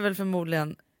han hade väl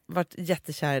förmodligen varit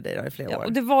jättekär i dig då i flera år.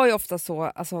 Och det var ju ofta så.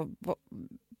 Alltså,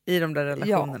 i de där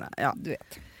relationerna. Ja, du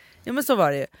vet. Ja, men så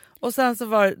var det ju. Och sen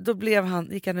så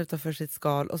gick han utanför sitt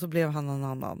skal och så blev han någon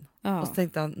annan. Och så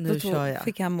tänkte han, nu kör jag.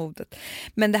 Fick han modet.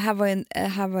 Men det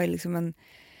här var ju liksom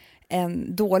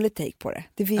en dålig take på det.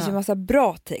 Det finns ju en massa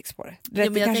bra takes på det. Det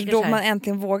är kanske då man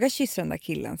äntligen vågar kyssa den där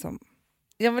killen som...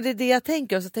 Ja, men det är det jag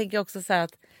tänker. Och så tänker jag också så här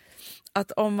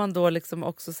att om man då liksom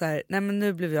också så här, nej men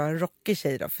nu blev jag en rockig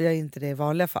tjej då, för jag är inte det i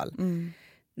vanliga fall.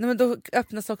 Nej, men då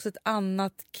öppnas också ett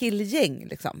annat killgäng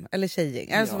liksom, eller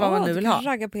tjejgäng, alltså vad man nu vill ha.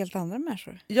 Ja, ragga på helt andra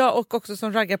människor. Ja, och också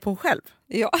som raggar på en själv.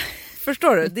 Ja.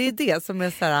 Förstår du? Det är det som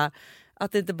är så här,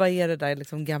 att det inte bara är det där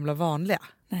liksom gamla vanliga.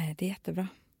 Nej, det är jättebra.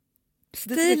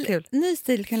 Ny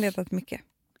stil kan leda till mycket.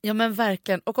 Ja, men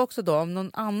verkligen. Och också då om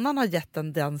någon annan har gett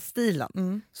den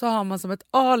stilen så har man som ett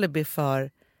alibi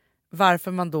för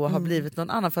varför man då har blivit någon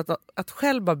annan. För att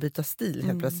själv bara byta stil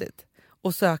helt plötsligt.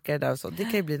 Och söka det där och så. Det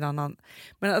kan ju bli en annan.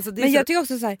 Men, alltså, men jag tycker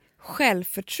också så här,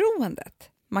 självförtroendet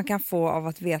man kan få av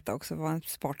att veta också vad en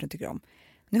partner tycker om.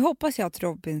 Nu hoppas jag att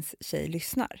Robins tjej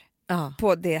lyssnar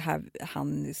på det här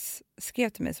han skrev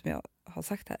till mig som jag har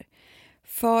sagt här.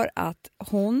 För att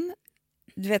hon,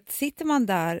 du vet, sitter man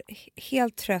där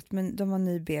helt trött, men de har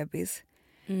ny bebis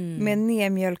med en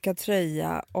nedmjölkad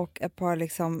tröja och ett par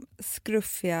liksom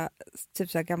skruffiga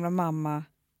typ så här gamla mamma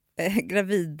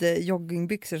gravid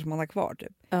joggingbyxor som man har kvar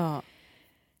typ. Ja.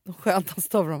 De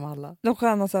skönaste av dem alla.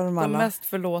 De mest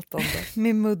förlåtande.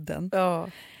 Med mudden. Ja.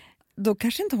 Då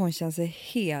kanske inte hon känner sig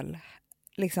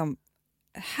liksom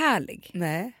härlig.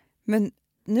 Nej. Men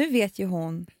nu vet ju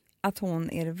hon att hon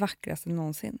är det vackraste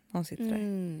någonsin. Hon sitter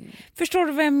där. Förstår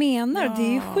du vad jag menar? Ja. Det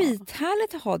är ju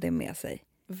skithärligt att ha det med sig.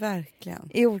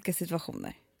 Verkligen. I olika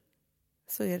situationer.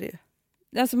 Så är det ju.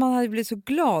 Alltså man hade blivit så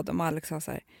glad om Alex sa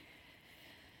så här: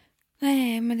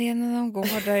 nej, men det är när de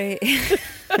går där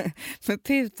med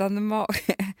putande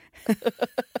mage.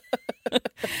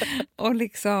 Och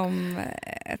liksom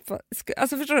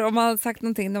alltså förstår du, om man har sagt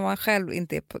någonting när man själv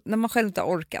inte har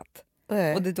orkat.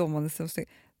 Nej. Och det är då man är så snygg.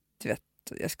 Du vet,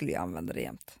 jag skulle ju använda det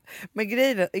jämt. Men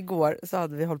grejen, igår så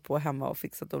hade vi hållit på hemma och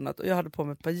fixat donat och jag hade på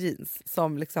mig ett par jeans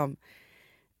som liksom,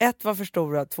 ett var för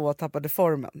stora, två tappade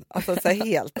formen. Alltså så här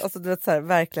helt, alltså du vet så här,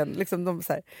 verkligen liksom de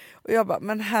så här. Och jag bara,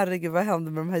 men herregud, vad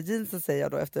hände med de här jeansen, säger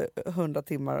jag då efter 100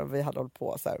 timmar och vi hade hållit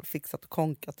på så här, fixat och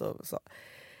konkat och så.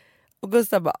 Och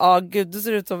Gustav bara, gud, du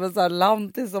ser ut som en sån här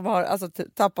lantis som har alltså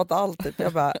tappat allt typ.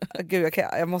 Jag bara, gud,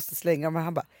 jag måste slänga. Men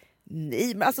han bara,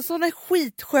 nej, men alltså såna är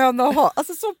skitsköna att ha.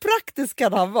 Alltså så praktisk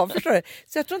kan han vara, förstår du?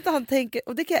 Så jag tror inte han tänker,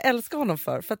 och det kan jag älska honom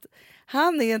för att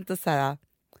han är inte så här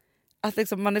att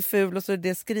liksom man är ful och så är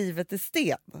det skrivet i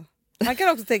sten. Han kan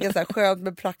också tänka så här, skönt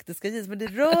med praktiska jeans, men det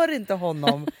rör inte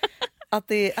honom.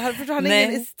 Att han är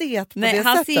ingen estet på det sättet.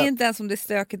 Han ser inte ens om det är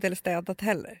stökigt eller städat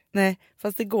heller. Nej,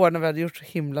 fast igår när vi hade gjort så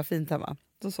himla fint hemma,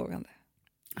 då såg han det.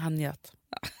 Han njöt.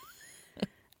 Ja.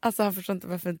 Alltså han förstår inte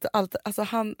varför inte allt. Alltså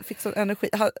han fick sån energi.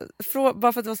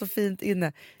 Bara för att det var så fint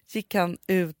inne gick han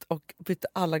ut och bytte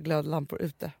alla glödlampor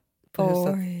ute på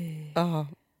huset. Ja.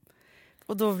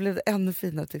 Och då blev det ännu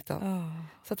finare, tyckte han.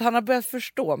 Så att han har börjat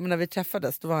förstå, men när vi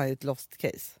träffades då var han ju ett lost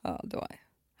case. Ja, det var jag.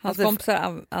 Hans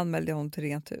kompisar anmälde honom till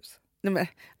rent hus. Nej, men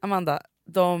Amanda,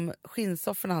 de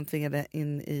skinnsofforna han tvingade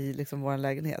in i liksom vår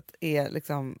lägenhet är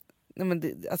liksom, nej,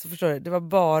 men alltså förstår du, det var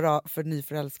bara för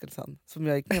nyförälskelsen som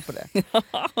jag gick med på det.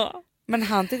 Men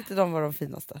han tyckte de var de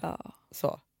finaste.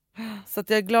 Ja. Så att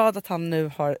jag är glad att han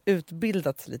nu har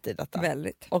utbildats lite i detta.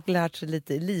 Väldigt. Och lärt sig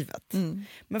lite i livet.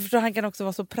 Men förstår, han kan också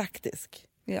vara så praktisk.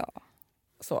 Ja.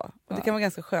 Så. Och det kan vara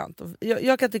ganska skönt. Och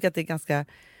jag kan tycka att det är ganska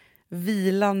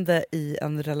vilande i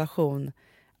en relation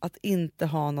att inte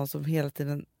ha någon som hela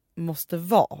tiden måste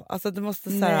vara. Alltså det måste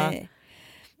säga.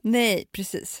 Nej,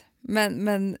 precis.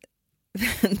 Men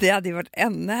det hade ju varit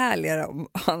ännu härligare om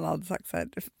han hade sagt så här: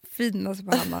 det finaste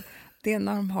på Hanna, det är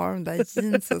när de har de där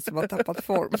jeansen som har tappat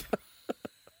form.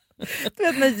 Du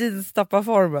vet när jeans tappar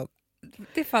formen.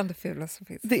 Det är fan det fulaste som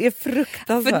finns. Det är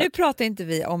fruktansvärt. För nu pratar inte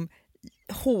vi om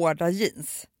hårda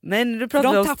jeans. Nej, nu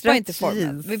pratar vi om tappar inte formen.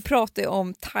 Jeans. Vi pratar ju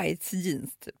om tights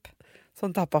jeans typ.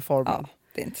 Som tappar formen. Ja,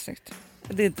 det är inte snyggt.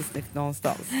 Det är inte snyggt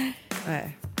någonstans.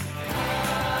 Nej.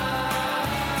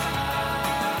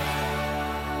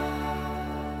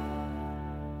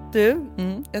 Du,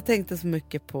 jag tänkte så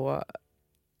mycket på...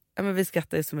 Ja, men vi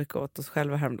skrattar ju så mycket åt oss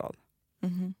själva häromdagen.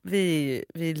 Vi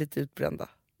är lite utbrända.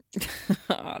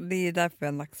 Ja, det är därför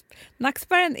jag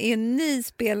nackspärren är en ny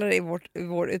spelare i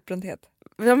vår utbrändhet.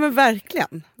 Ja men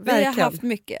verkligen. Vi har haft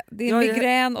mycket. Det är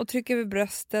migrän och tryck över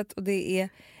bröstet och det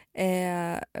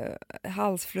är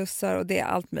halsflussar och det är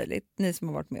allt möjligt. Ni som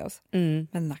har varit med oss.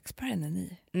 Men nackspärren är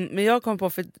ny. Men jag kom på,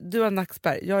 för du har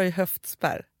nackspärr, jag är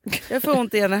höftspärr. Jag får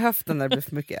ont i ena höften när det blir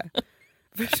för mycket.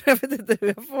 För jag vet inte hur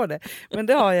jag får det. Men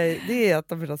det har jag, det är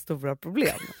ett av mina stora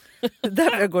problem.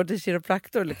 Där jag går till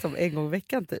kiropraktor liksom en gång i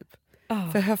veckan typ.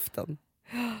 För höften.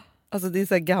 Alltså det är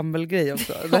så här gammal grej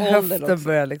också. Höften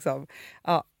börjar liksom.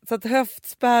 Ja, så att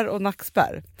höftspärr och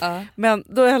nackspärr. Men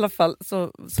då i alla fall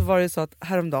så var det ju så att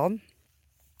häromdagen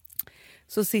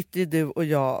så sitter ju du och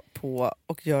jag på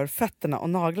och gör fötterna och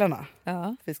naglarna.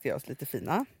 Vi ska göra oss lite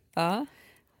fina.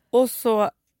 Och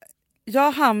så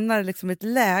jag hamnar liksom i ett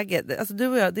läge, alltså du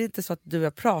och jag, det är inte så att du och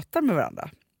jag pratar med varandra.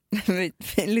 Vi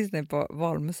lyssnar på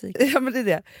valmusik. Ja men det är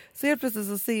det. Så helt plötsligt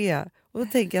så ser jag, och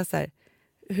då tänker jag så här,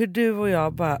 hur du och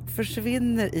jag bara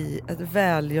försvinner i ett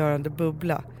välgörande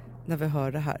bubbla när vi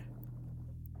hör det här.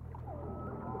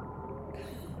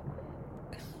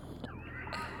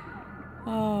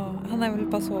 Han vill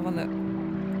bara sova nu.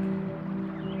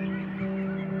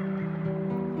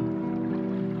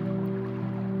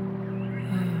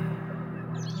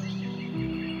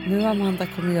 Nu Amanda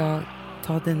kommer jag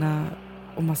ta dina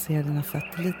och massera dina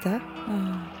fötter lite.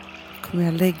 Kommer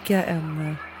jag lägga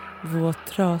en våt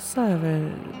trasa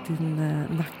över din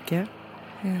nacke.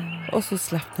 Och så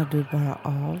slappnar du bara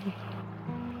av.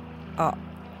 Ja.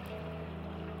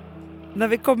 När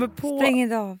vi kommer på... Stäng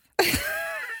inte av.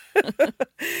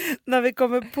 När vi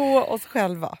kommer på oss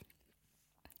själva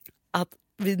att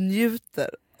vi njuter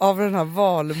av den här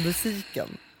valmusiken,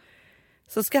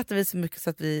 så skrattar vi så mycket så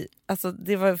att vi... Alltså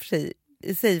det var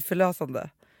i sig förlösande.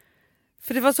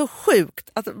 För det var så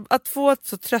sjukt att få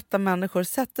så trötta människor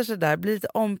sätter sig där, blir lite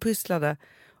ompysslade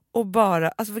och bara...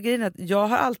 Alltså för grejen är att jag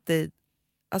har alltid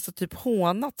alltså typ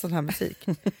hånat sån här musik.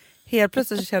 Helt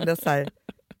plötsligt så kände jag så här,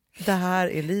 det här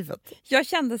är livet. Jag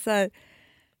kände så här...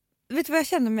 Vet du vad jag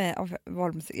kände mig av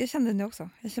valmusik? Jag kände det nu också.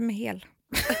 Jag kände mig hel.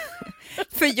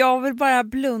 För jag vill bara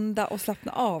blunda och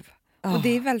slappna av. Och det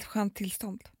är väldigt skönt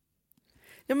tillstånd.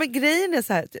 Ja men grejen är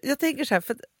så här, jag tänker så här,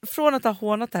 för från att ha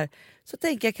hånat det här så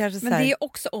tänker jag kanske så här. Men det är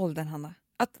också åldern, Hanna.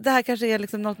 Att det här kanske är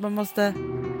liksom något man måste...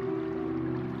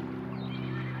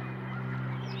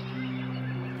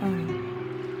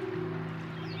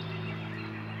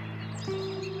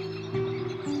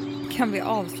 Kan vi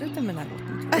avsluta med den här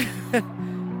låten?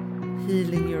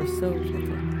 Healing your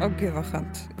soul. Gud vad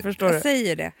skönt. Förstår du? Jag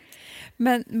säger det.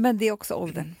 Men det är också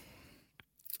åldern.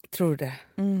 Tror du det?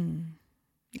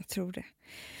 Jag tror det.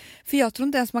 För jag tror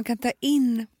inte ens man kan ta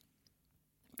in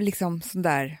liksom sån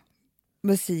där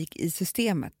musik i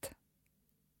systemet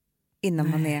innan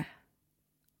man är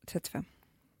 35.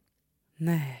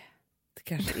 Nej, det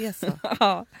kanske är så.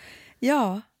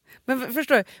 Ja. Men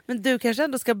förstår du, men du kanske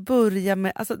ändå ska börja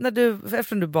med, alltså när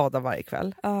eftersom du badar varje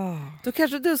kväll, då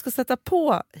kanske du ska sätta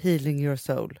på Healing your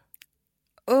soul.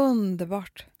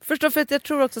 Underbart. Förstår, för att jag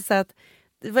tror också så att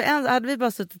hade vi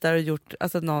bara suttit där och gjort,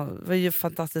 alltså det var ju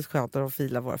fantastiskt skönt att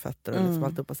fila våra fötter och liksom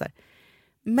allt upp och så här.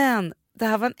 Men det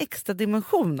här var en extra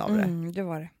dimension av det. Det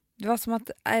var det. Det var som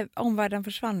att omvärlden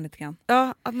försvann lite grann.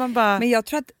 Ja, att man bara... Men jag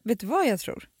tror att, vet du vad jag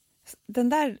tror? Den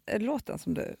där låten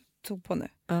som du tog på nu.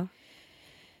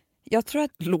 Jag tror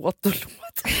att... Låt. Den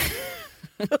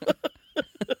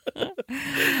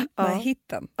här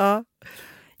hitten.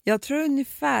 Jag tror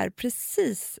ungefär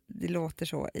precis det låter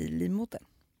så i livmodern.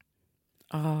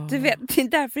 Du vet, det är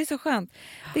därför det är så skönt.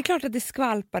 Det är klart att det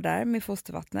skvalpar där med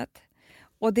fostervattnet.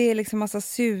 Och det är liksom massa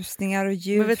susningar och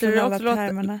ljud från alla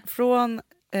termerna. Från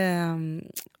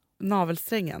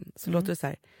navelsträngen så låter det så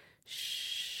här.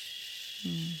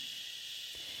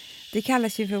 Det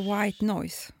kallas ju för white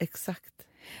noise. Exakt.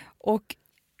 Och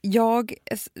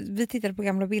vi tittade på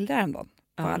gamla bilder häromdagen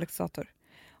på Alex dator.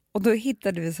 Och då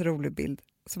hittade vi en så rolig bild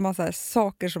som har så här,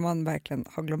 saker som man verkligen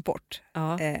har glömt bort.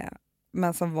 Ja.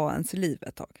 Men som var ens liv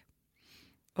ett tag.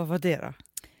 Vad var det då?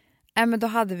 Men då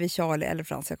hade vi Charlie eller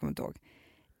Frans, jag kommer inte ihåg,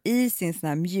 i sin sån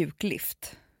här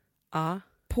mjuklift. Ja.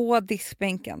 På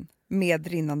diskbänken med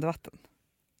rinnande vatten.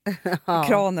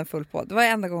 Kranen full på. Det var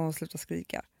enda gången hon slutade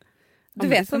skrika. Du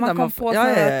vet, när man kom på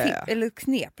eller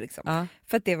knep liksom. Ja.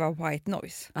 För att det var white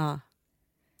noise. Ja,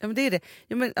 men det är det.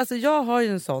 Ja, men alltså, jag har ju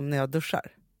en sån när jag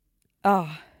duschar.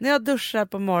 Ja. När jag duschar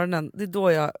på morgonen, det är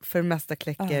då jag för det mesta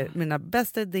kläcker mina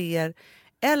bästa idéer.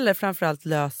 Eller framförallt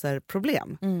löser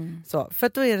problem. Så, för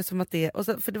att då är det som att det... Och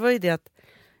så, för det var ju det att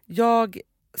jag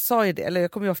sa ju det, eller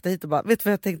jag kom ju ofta hit och bara, vet du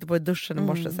vad jag tänkte på i duschen i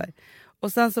morse? Så här.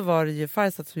 Och sen så var det ju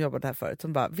Farsad som jobbade här förut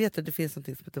som bara, vet du det finns något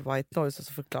som heter white noise, och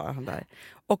så förklarar han det här.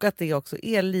 Och att det också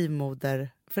är livmoder,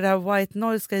 för det här white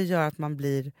noise ska ju göra att man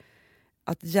blir,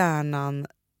 att hjärnan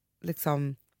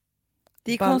liksom...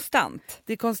 Det är konstant.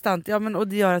 Det är konstant, ja, men och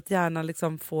det gör att hjärnan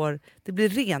liksom får, det blir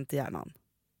rent i hjärnan.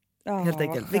 Helt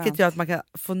enkelt. Skönt. Vilket gör att man kan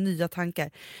få nya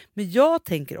tankar. Men jag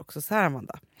tänker också så här,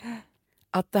 Amanda,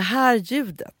 att det här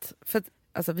ljudet, för att,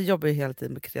 alltså, vi jobbar ju hela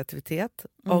tiden med kreativitet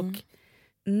och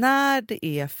när det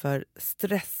är för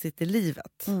stressigt i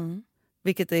livet,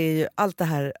 vilket är ju, allt det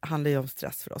här handlar ju om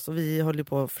stress för oss och vi håller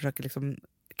på att försöka liksom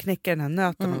knäcka den här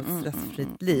nöten om ett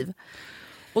stressfritt liv.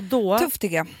 Och då, tufft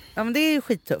tycker jag. Ja, men det är ju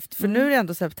skittufft för nu är det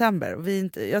ändå september och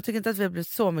jag tycker inte att vi har blivit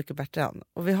så mycket bättre än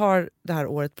och vi har det här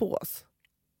året på oss.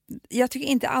 Jag tycker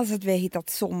inte alls att vi har hittat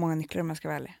så många nycklar om jag ska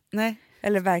vara ärlig. Nej.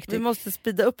 Eller verktyg. Vi måste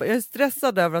speeda upp. Jag är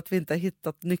stressad över att vi inte har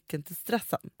hittat nyckeln till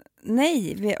stressen.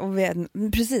 Nej,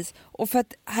 precis. Och för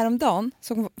att häromdagen,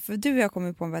 för du och jag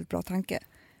kom på en väldigt bra tanke.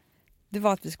 Det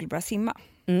var att vi skulle börja simma.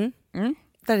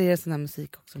 Där är det sån här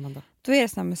musik också, Amanda. Då är det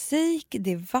sån här musik,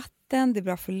 det är vatten, det är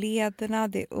bra för lederna,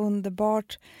 det är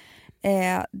underbart.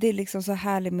 Det är liksom så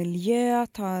härlig miljö,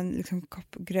 ta en liksom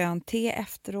kopp grön te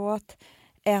efteråt.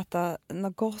 Äta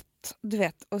något gott, du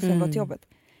vet, och sen gå till jobbet.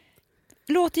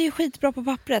 Låter ju skitbra på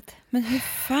pappret, men hur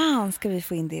fan ska vi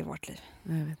få in det i vårt liv?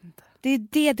 Jag vet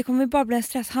inte. Det kommer bara bli en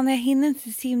stress. Hanna, jag hinner inte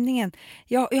till simningen.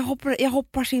 Jag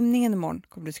hoppar simningen imorgon,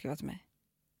 kommer du skriva till mig.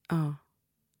 Ja.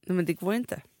 Nej, men det går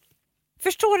inte.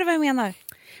 Förstår du vad jag menar?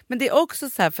 Men det är också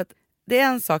så här, för att det är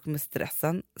en sak med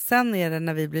stressen. Sen är det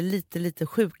när vi blir lite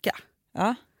sjuka.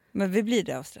 Ja, men vi blir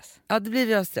det av stress. Ja, det blir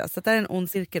vi av stress. Så det är en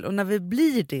ond cirkel. Och när vi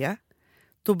blir det,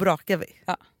 då brakar vi.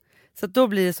 Ja. Så då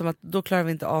blir det som att då klarar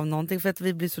vi inte av någonting för att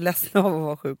vi blir så ledsna av att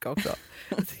vara sjuka också.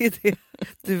 Det är det.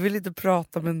 Du vill inte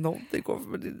prata med någonting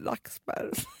med din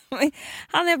nackspärr.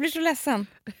 Hanna, jag blir så ledsen.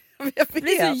 Jag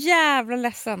blir så jävla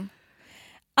ledsen.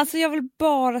 Alltså jag vill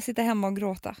bara sitta hemma och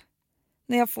gråta.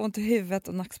 När jag får ont i huvudet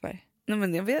och nackspärr. Nej,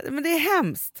 men jag vet, men det är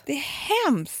hemskt. Det är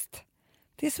hemskt.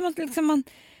 Det är som att liksom man...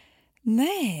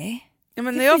 Nej. Ja,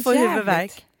 men när jag får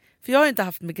huvudvärk, för jag har inte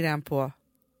haft migrän på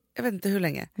jag vet inte hur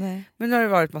länge. Nej. Men nu har det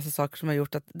varit massa saker som har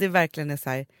gjort att det verkligen är så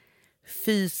här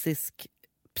fysisk,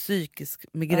 psykisk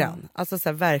migrän. Ja. Alltså så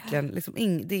här, verkligen, liksom,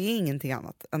 det är ingenting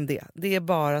annat än det. Det är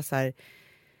bara så här,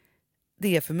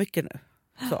 det är för mycket nu.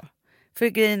 Så. För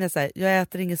grejen är så här, jag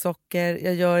äter inget socker,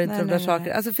 jag gör inte de där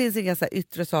sakerna. Alltså det finns inga så här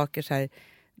yttre saker så här,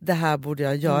 det här borde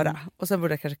jag göra. Och sen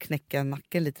borde jag kanske knäcka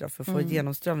nacken lite då för att få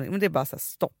genomströmning. Men det är bara så här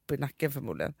stopp i nacken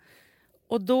förmodligen.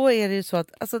 Och då är det ju så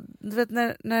att, alltså, du vet,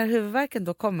 när huvudvärken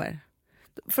då kommer.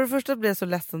 För det första blir jag så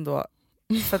ledsen då.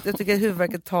 För att jag tycker att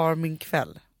huvudvärken tar min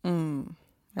kväll.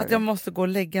 Att jag måste gå och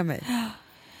lägga mig.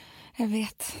 Jag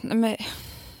vet. Nej, men...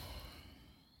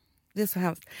 Det är så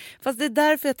hemskt. Fast det är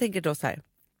därför jag tänker då så här.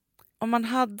 Om man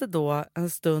hade då en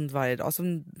stund varje dag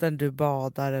som den du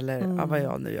badar eller vad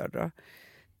jag nu gör då.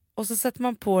 Och så sätter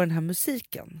man på den här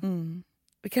musiken.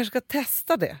 Vi kanske ska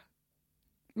testa det.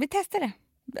 Vi testar det.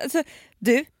 Alltså,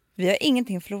 du, vi har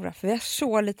ingenting att förlora för vi har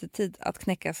så lite tid att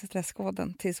knäcka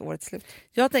stresskoden tills årets slut.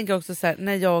 Jag tänker också så här,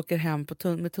 när jag åker hem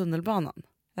med tunnelbanan.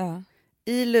 Ja.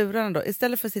 I lurarna då,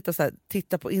 istället för att sitta så här,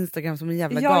 titta på Instagram som en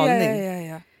jävla galning.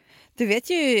 Ja. Du vet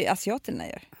ju asiaterna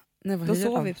gör. Nej, då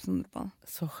sover vi på tunnelbanan.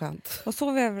 Så skönt. Och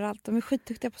sover överallt, de är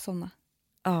skitduktiga på sådana.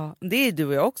 Ja, det är du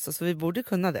och jag också så vi borde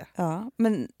kunna det. Ja,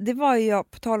 men det var ju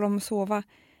jag, på tal om att sova.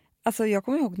 Alltså jag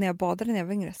kommer ihåg när jag badade när jag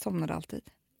var yngre, somnade alltid.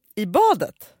 I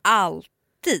badet?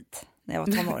 Alltid när jag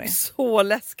var tonåring. Så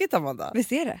läskigt, Amanda.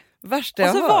 Visst är det? Värsta jag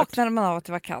hört. Och så vaknade man av att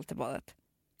det var kallt i badet.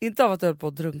 Inte av att du höll på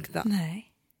att drunkna.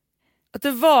 Nej. Att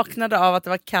du vaknade av att det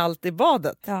var kallt i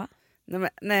badet? Ja.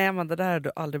 Nej Amanda, det här har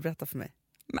du aldrig berättat för mig.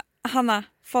 Men, Hanna,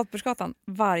 Faltbursgatan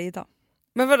varje dag.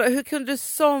 Men vadå, hur kunde du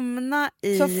somna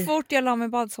i... Så fort jag la mig i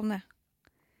bad somnade jag.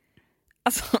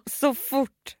 Alltså, så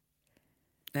fort.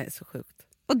 Nej, så sjukt.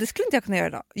 Och det skulle inte jag kunna göra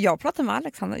idag. Jag pratade med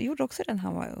Alex, han gjorde också det när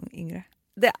han var yngre.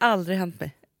 Det har aldrig hänt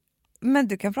mig. Men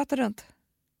du kan prata runt.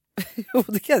 Jo,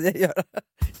 det kan jag göra.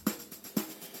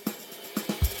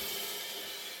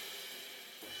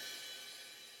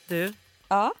 Du,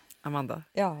 Ja. Amanda.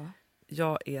 Ja.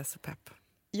 Jag är så pepp.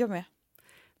 Jag med.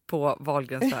 På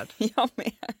Wahlgrens värld. Jag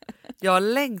med. Jag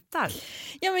längtar.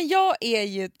 Ja, men jag är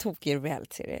ju tokig i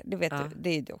reality-serier. Det vet du. Det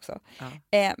är ju du också.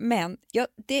 Ja. Men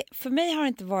för mig har det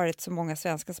inte varit så många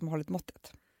svenskar som har hållit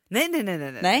måttet.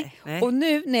 Nej. Och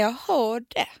nu när jag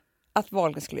hörde att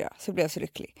Wahlgren skulle göra så blev jag så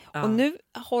lycklig. Ja. Och nu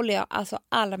håller jag alltså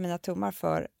alla mina tummar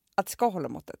för att ska hålla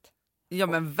måttet. Ja,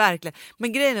 men verkligen.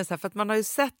 Men grejen är så här, för att man har ju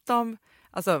sett dem,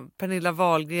 alltså Pernilla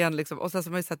Wahlgren liksom, och sen så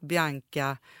har man ju sett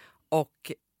Bianca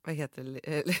och vad heter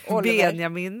det?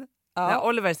 Benjamin. Ja. Nej,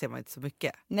 Oliver ser man inte så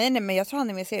mycket. Nej, men jag tror han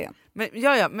är med i serien. Men,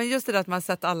 ja, men just det där att man har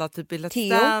sett alla typ i Let's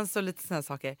Dance och lite såna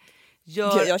saker.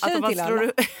 Jag känner till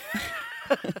alla.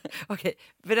 Okej,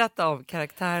 berätta om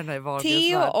karaktärerna i Wahlgrens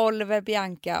Theo, värld. Oliver,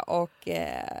 Bianca och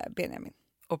Benjamin.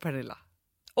 Och Pernilla.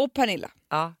 Och Pernilla.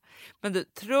 Ja, men du,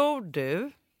 tror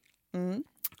du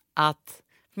att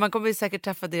man kommer ju säkert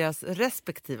träffa deras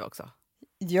respektive också?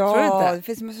 Ja, det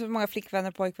finns så många flickvänner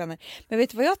och pojkvänner. Men vet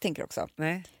du vad jag tänker också?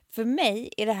 Nej. För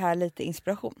mig är det här lite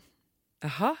inspiration.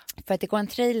 Aha. För att det går en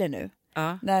trailer nu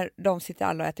Ja. när de sitter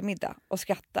alla och äter middag och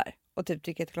skrattar och typ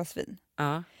dricker ett glas vin.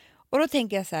 Ja. Och då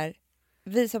tänker jag så här,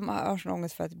 vi som har sån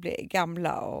ångest för att bli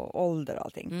gamla och ålder och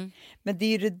allting. Men det är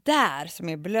ju det där som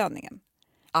är belöningen.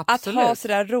 Absolut. Att ha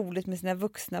sådär roligt med sina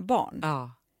vuxna barn.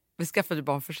 Ja. Vi skaffade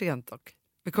barn för sent dock.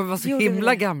 Vi kommer vara så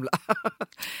himla gamla.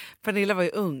 Pernilla var ju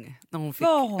ung när hon fick.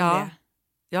 Var hon det?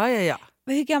 Ja.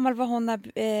 Men hur gammal var hon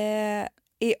när...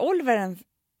 är Oliver den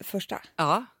första?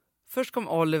 Ja. Först kom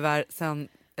Oliver, sen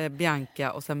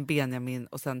Bianca och sen Benjamin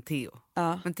och sen Theo.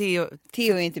 Ja. Men Theo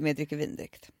är inte med och dricker vin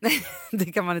direkt. Nej,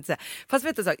 det kan man inte säga. Fast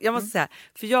vet du så, jag måste säga,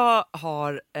 för jag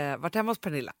har varit hemma hos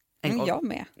Pernilla en gång. Jag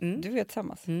med. Du vet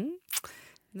tillsammans.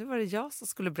 Nu var det jag som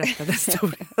skulle berätta den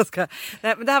historien.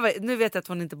 Nej, men det här nu vet jag att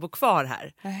hon inte bor kvar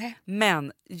här.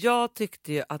 Men jag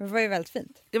tyckte ju att... Det var ju väldigt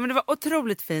fint. Ja, men det var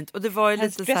otroligt fint. Och det var ju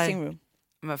lite så här... room.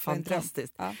 Men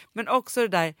fantastiskt. Ja. Men också det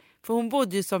där, för hon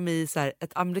bodde ju som i så här,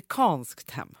 ett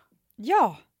amerikanskt hem.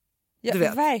 Ja, Du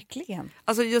vet. Verkligen.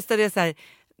 Alltså just där det är så här,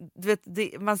 du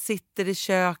vet, man sitter i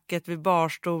köket vid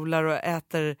barstolar och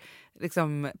äter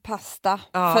liksom... Pasta,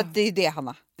 Ja. för att det är det,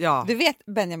 Hanna. Ja. Du vet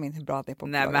Benjamin hur bra det är på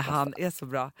att Nej, laga men pasta. han är så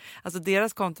bra. Alltså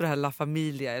deras konto, det här La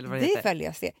Familia eller vad det Det heter. följer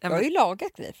jag se. Jag men- har ju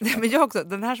lagat grejer. Nej, men jag också,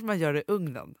 den här som man gör i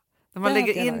ugnen. När man Den har lägger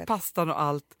inte jag in lagat. pastan och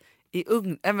allt i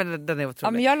ugnen. Men den är otrolig.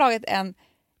 Ja, men jag har lagat en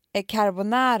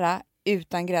carbonara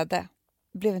utan grädde.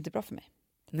 Det blev inte bra för mig.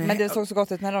 Nej. Men det såg så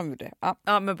gott ut när de gjorde det. Ja.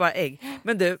 Ja, men bara ägg.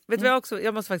 Men du, vet du vad jag också...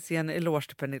 Jag måste faktiskt ge en eloge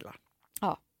till Pernilla.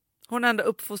 Ja. Hon har ändå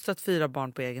uppfostrat 4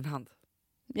 barn på egen hand.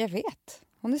 Jag vet.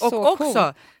 Hon är Och så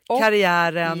också cool.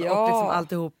 karriären Ja. och liksom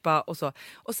alltihopa och så.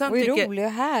 Och sen Och är tycker... rolig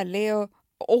och härlig.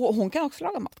 Och hon kan också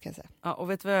laga mat, kan jag säga. Ja, och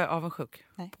vet du vad jag är avundsjuk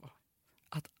Nej. på?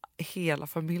 Att hela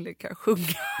familjen kan sjunga.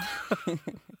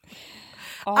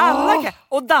 Ah, Alla kan!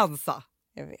 Och dansa!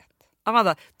 Jag vet.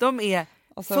 Amanda, de är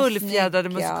Och så fullfjädrade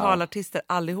snygga. musikalartister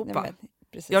allihopa. Nej, men,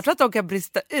 precis. Jag tror att de kan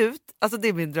brista ut, alltså det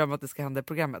är min dröm att det ska hända i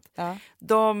programmet. Ja.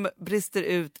 De brister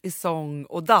ut i sång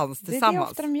och dans Det är tillsammans.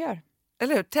 det ofta de gör.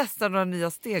 Eller hur? Testar några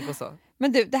nya steg och så.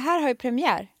 Men du, det här har ju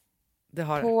premiär Det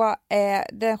har det. på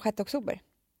den 6 oktober.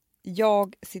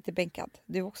 Jag sitter bänkad,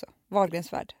 du också.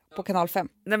 Wahlgrens värld på kanal 5.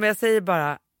 Nej, men jag säger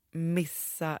bara,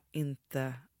 missa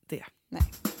inte det. Nej.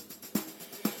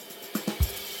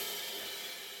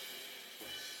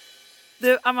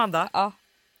 Du, Amanda. Ja.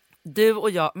 Du och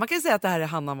jag, man kan ju säga att det här är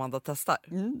Hanna och Amanda testar.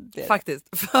 Det är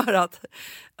Faktiskt, för att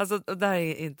alltså, det här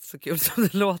är inte så kul som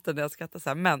det låter när jag skrattar så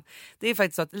här, men det är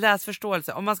faktiskt så att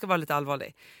läsförståelse, om man ska vara lite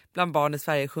allvarlig, bland barn i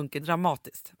Sverige sjunker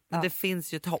dramatiskt. Men det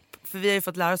finns ju ett hopp, för vi har ju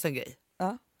fått lära oss en grej.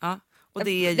 Ja. Och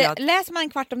det är ju att, Läser man en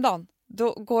kvart om dagen,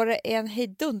 då går det en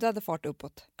hejdundrande fart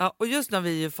uppåt. ja, och just nu har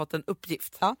vi ju fått en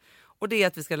uppgift. Ja. Och det är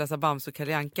att vi ska läsa Bamse och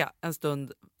Kalle Anka en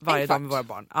stund varje dag med våra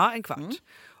barn. Ja, en kvart.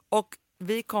 Och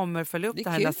vi kommer följa upp det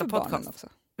här i nästa podcast. Också.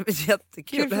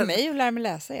 Jättekul. Kul för mig att lära mig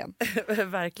läsa igen.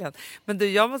 Verkligen. Men du,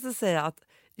 jag måste säga att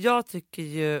jag tycker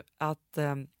ju att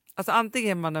alltså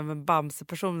antingen är man en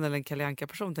Bamse-person eller en Kalle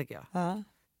Anka-person, tänker jag. Ja.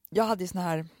 Jag hade ju såna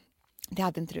här, det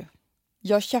hade inte du.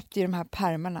 Jag köpte ju de här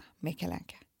pärmarna med Kalle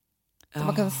Anka. Så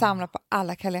man kunde samla på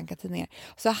alla Kalle Anka-tidningar.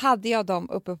 Så hade jag dem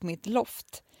uppe på mitt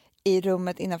loft i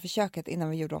rummet innanför köket innan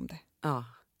vi gjorde om det. Ja.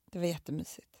 Det var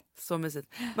jättemysigt. Så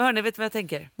mysigt. Men hörni, vet du vad jag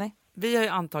tänker? Nej. Vi har ju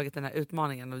antagit den här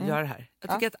utmaningen att göra det här.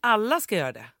 Jag tycker att alla ska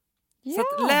göra det. Så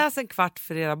att läs en kvart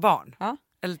för era barn. Ja.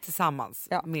 Eller tillsammans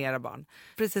med era barn.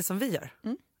 Precis som vi gör.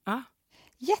 Ja.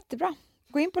 Jättebra.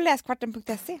 Gå in på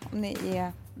läskvarten.se om ni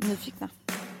är nyfikna.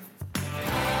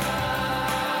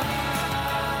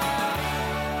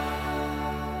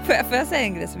 Får jag säga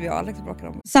en grej som jag och Alex bråkar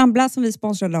om? Sambla som vi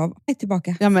sponsrade av är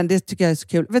tillbaka. Ja, men det tycker jag är så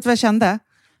kul. Vet du vad jag kände?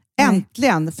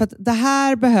 Äntligen! För att det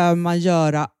här behöver man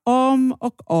göra om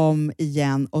och om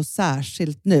igen och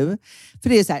särskilt nu. För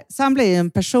det är så här, Sambla är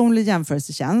en personlig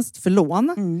jämförelsetjänst för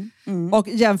lån och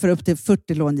jämför upp till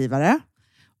 40 långivare.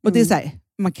 Och det är så här,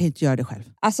 man kan ju inte göra det själv.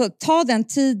 Alltså ta den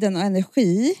tiden och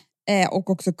energi och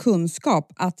också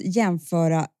kunskap att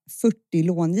jämföra 40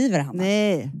 långivare, Hanna.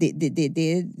 Nej.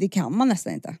 Det kan man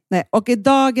nästan inte. Nej. Och i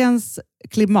dagens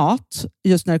klimat,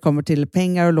 just när det kommer till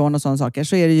pengar och lån och sådana saker,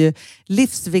 så är det ju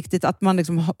livsviktigt att man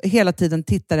liksom hela tiden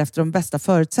tittar efter de bästa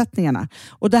förutsättningarna.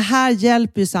 Och det här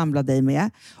hjälper ju Sambla dig med.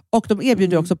 Och de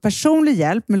erbjuder också personlig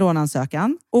hjälp med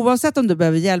låneansökan. Oavsett om du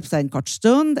behöver hjälp så en kort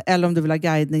stund eller om du vill ha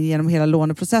guidning genom hela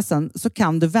låneprocessen, så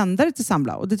kan du vända dig till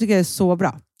Sambla. Och det tycker jag är så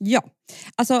bra. Ja,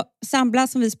 alltså Sambla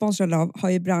som vi sponsrar av har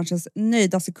ju branschens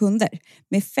nöjdaste kunder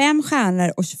med 5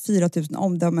 stjärnor och 24 000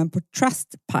 omdömen på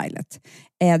Trustpilot.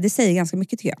 Det säger ganska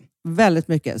mycket, tycker jag. Väldigt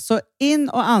mycket. Så in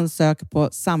och ansök på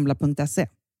sambla.se.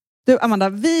 Du Amanda,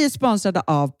 vi är sponsrade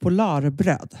av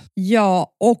Polarbröd.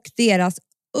 Ja, och deras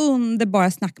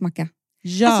underbara snackmacka.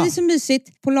 Ja. Alltså det är så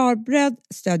mysigt. Polarbröd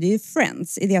stödjer ju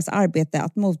Friends i deras arbete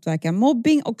att motverka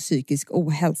mobbing och psykisk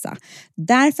ohälsa.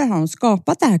 Därför har de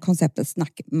skapat det här konceptet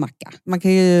snackmacka. Man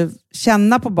kan ju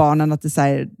känna på barnen att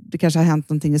det kanske har hänt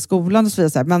någonting i skolan och så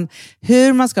vidare. Men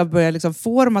hur man ska börja liksom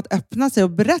få dem att öppna sig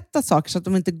och berätta saker så att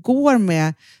de inte går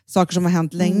med saker som har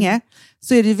hänt länge.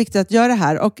 Så är det ju viktigt att göra det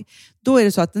här. Och då är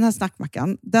det så att den här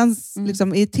snackmackan, den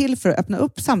liksom är till för att öppna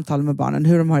upp samtal med barnen.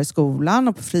 Hur de har i skolan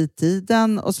och på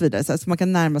fritiden och så vidare. Så man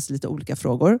kan närma sig lite olika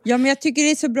frågor. Ja, men jag tycker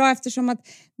det är så bra eftersom att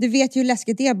du vet ju hur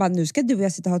läskigt det är. Bara, nu ska du och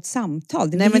jag sitta och ha ett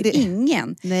samtal. Det vill ju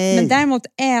ingen. Nej. Men däremot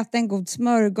äta en god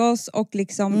smörgås och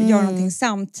liksom göra någonting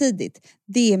samtidigt.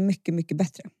 Det är mycket, mycket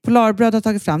bättre. Polarbröd har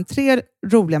tagit fram 3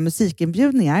 roliga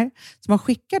musikinbjudningar som man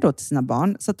skickar då till sina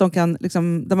barn. Så att de kan,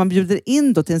 liksom, där man bjuder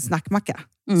in då till en snackmacka.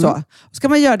 Så ska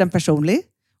man göra den personlig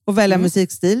och välja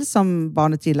musikstil som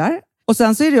barnet gillar. Och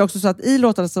sen så är det också så att i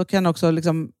låtarna så kan också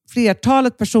liksom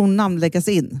flertalet personnamn läggas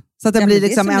in. Så att det blir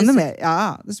liksom ännu mer.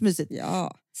 Ja, det är så mysigt.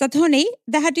 Ja. Så att hörni,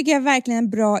 det här tycker jag är verkligen en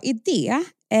bra idé.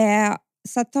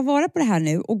 Så att ta vara på det här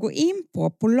nu och gå in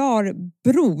på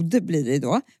polarbrod blir det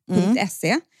då,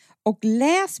 .se och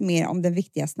läs mer om den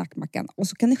viktiga snackmackan. Och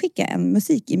så kan ni skicka en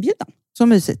musikinbjudan. Så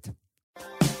mysigt.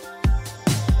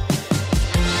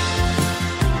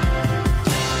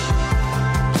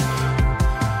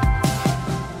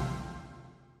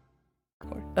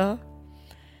 Ja.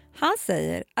 Han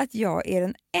säger att jag är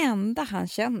den enda han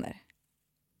känner.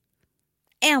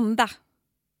 Enda.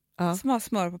 Som har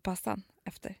smör på pastan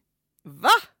efter. Va?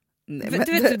 Nej, men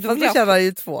då känner jag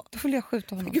ju 2. Då får jag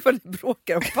skjuta honom. Gud vad ni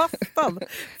bråkar om pastan.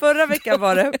 Förra veckan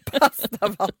var det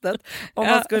pastavattnet. Om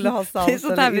man skulle ha salt eller inte. Det är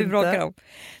sånt här vi bråkar om.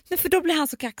 Nej, för då blir han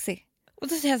så kaxig. Och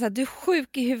då säger jag så här, du är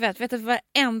sjuk i huvudet. Vet du att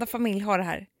varenda familj har det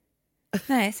här?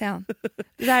 Nej, säger han.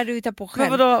 Det där du hittar på själv.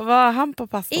 Men vadå, vad har han på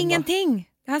pastan? Ingenting.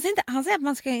 Han säger att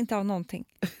man ska inte ha någonting.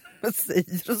 Men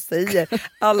säger.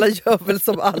 Alla gör väl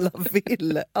som alla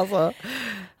vill. Alltså.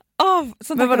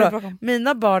 Men vadå?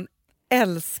 Mina barn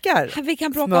älskar vi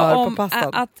kan bråka smör om på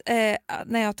pastan. Att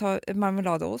när jag tar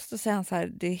marmeladost så säger han så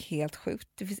här, det är helt sjukt.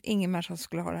 Det finns ingen människa som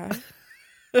skulle ha det här.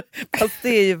 Fast det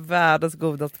är ju världens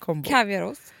godaste kombo.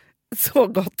 Kaviarost. Så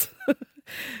gott.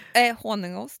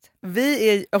 Honungost.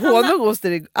 Honungost är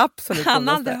det absolut han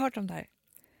har aldrig hört om det här.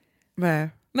 Nej.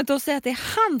 Men då säger jag att det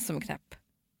är han som är knäpp.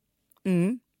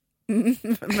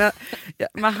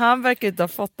 Men han verkar inte ha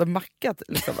fått en macka.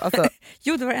 Liksom. Alltså.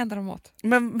 Jo, det var det enda de åt.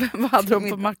 Men vad hade de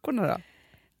på mackorna då?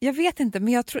 Jag vet inte,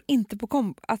 men jag tror inte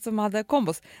på att de hade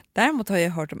kombos. Däremot har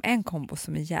jag hört om en kombo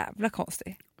som är jävla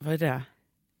konstig. Vad är det?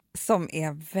 Som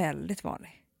är väldigt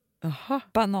vanlig. Aha.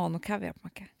 Banan och kaviar på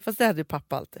macka. Fast det hade ju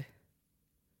pappa alltid.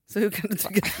 Så hur kan du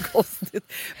tycka det är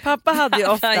konstigt? Pappa hade ju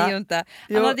ofta...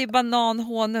 Han hade ju banan,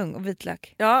 honung och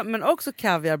vitlök. Ja, men också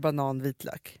kaviar, banan,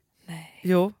 vitlök. Nej.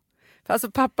 Jo. För alltså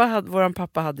våran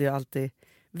pappa hade ju alltid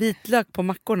vitlök på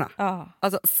mackorna. Ja.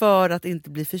 Alltså för att inte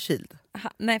bli förkyld.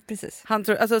 Nej, precis. Han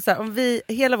tror, alltså så här, om vi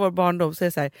hela vår barndom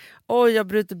säger så här, oj jag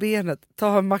bryter benet,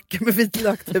 ta en macka med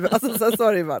vitlök typ. Alltså så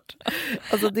har det varit.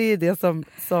 Alltså det är det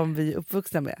som vi är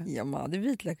uppvuxna med. Ja, man hade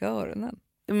vitlök i öronen.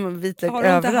 Vitlök har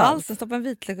överallt. Du inte halsen, stoppa en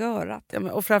vitlök i örat.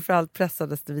 Ja, och framförallt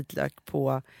pressades det vitlök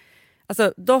på...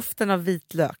 Alltså doften av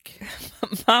vitlök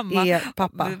mamma, är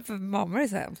pappa. För mamma är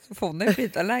så hemskt, för hon är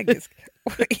skitallergisk.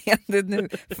 Och är det nu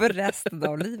för resten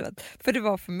av livet. För det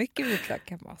var för mycket vitlök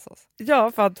hemma hos oss.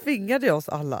 Ja, för han tvingade oss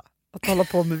alla att hålla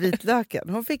på med vitlöken.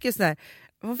 Hon fick ju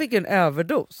hon fick en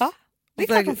överdos. Ja, det är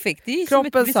klart hon fick. Det är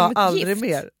kroppen som sa ett aldrig gift.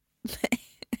 mer. Nej.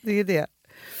 Det är det.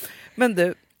 Men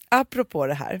du, apropå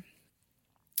det här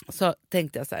så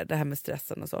tänkte jag så här, det här med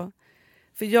stressen och så.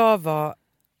 För jag var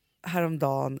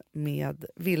häromdagen med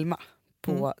Vilma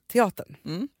på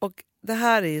teatern. Och det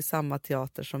här är ju samma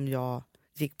teater som jag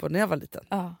gick på när jag var liten.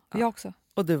 Ja, jag också.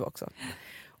 Och du också.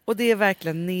 Och det är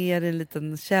verkligen ner i en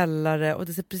liten källare. Och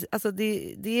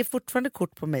det är fortfarande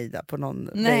kort på mig där på någon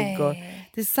vägg. Och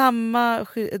det är samma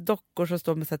dockor som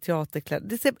står med så här teaterkläder.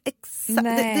 Det ser exakt.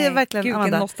 Det är verkligen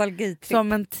Amanda,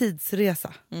 som en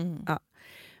tidsresa. Ja.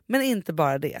 Men inte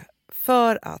bara det.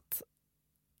 För att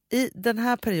i den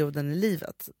här perioden i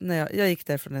livet, när jag gick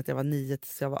därifrån att jag var 9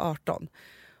 tills jag var 18.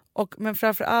 Men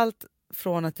framförallt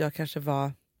från att jag kanske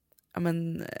var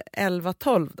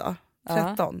 11-12 då,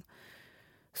 13.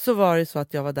 Så var det så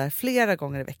att jag var där flera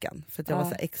gånger i veckan. För att jag var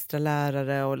så extra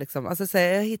lärare och liksom, alltså så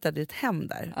jag hittade ett hem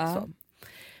där. Så.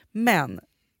 Men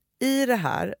i det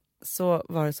här så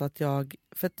var det så att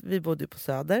för att vi bodde på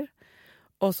Söder.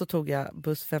 Och så tog jag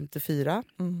buss 54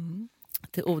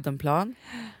 till Odenplan.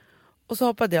 Och så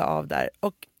hoppade jag av där.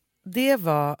 Och det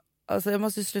var, alltså jag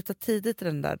måste ju sluta tidigt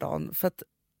den där dagen. För att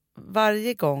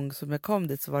varje gång som jag kom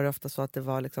dit så var det ofta så att det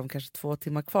var liksom kanske 2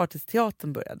 timmar kvar tills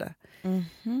teatern började.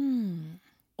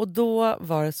 Och då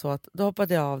var det så att då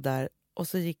hoppade jag av där och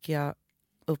så gick jag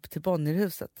upp till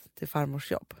Bonnierhuset till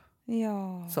farmors jobb.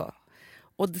 Ja. Så.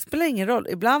 Och det spelar ingen roll.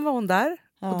 Ibland var hon där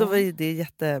och då var det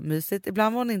jättemysigt.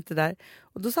 Ibland var hon inte där.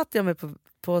 Och då satte jag mig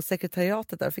på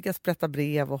sekretariatet där. Fick jag sprätta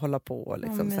brev och hålla på. Och,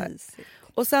 liksom, så här.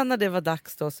 Och sen när det var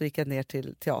dags då så gick jag ner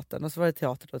till teatern. Och så var det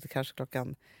teater då till kanske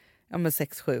klockan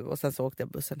 6-7 och sen så åkte jag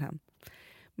bussen hem.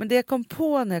 Men det jag kom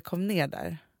på när jag kom ner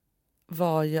där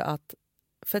var ju att,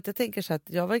 för att jag tänker så att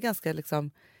jag var ganska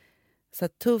liksom så här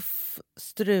tuff,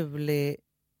 strulig,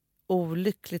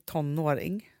 olycklig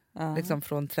tonåring. Liksom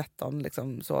från 13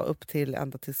 liksom, så upp till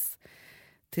ända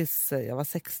tills jag var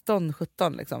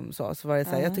 16-17 liksom, så var det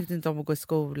så här, jag tyckte inte om att gå i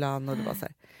skolan och det var så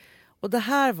här. Och det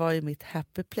här var ju mitt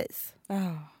happy place.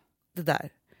 Det där.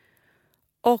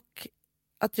 Och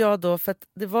att jag då, för att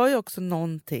det var ju också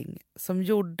någonting som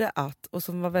gjorde att, och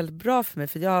som var väldigt bra för mig,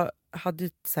 för jag hade ju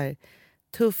så här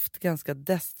tufft, ganska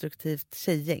destruktivt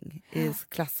tjejgäng i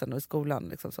klassen och i skolan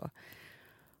liksom så.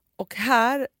 Och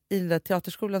här i den där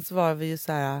teaterskolan så var vi ju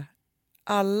så här,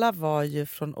 alla var ju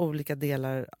från olika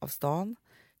delar av stan.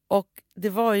 Och det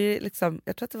var ju liksom,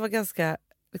 jag tror att det var ganska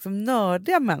liksom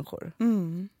nördiga människor.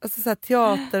 Alltså så här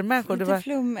teatermänniskor. Lite det var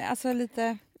flummigt, alltså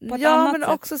lite på ett annat men sätt.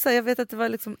 också så här, jag vet att det var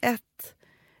liksom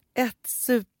ett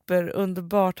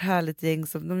superunderbart härligt gäng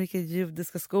som de gick i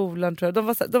judiska skolan tror jag.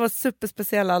 De var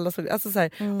superspeciella alla, alltså så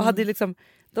här, och hade liksom,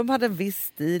 de hade en viss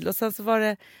stil och sen så var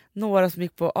det några som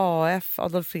gick på AF,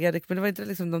 Adolf Fredrik, men det var inte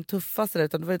liksom de tuffaste där,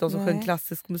 utan det var ju de som sjöng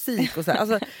klassisk musik och så här.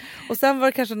 Alltså, och sen var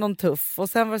det kanske någon tuff och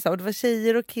sen var det så här, och det var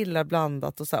tjejer och killar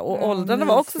blandat och så här, och åldrarna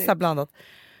var också så här blandat.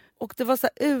 Och det var så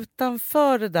här,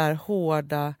 utanför det där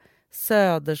hårda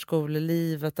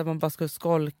söderskolelivet där man bara skulle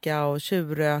skolka och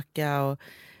tjurröka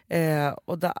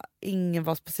och där ingen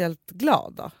var speciellt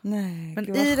glad då. Nej,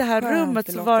 men i det här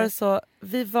rummet så var det så,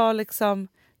 vi var liksom,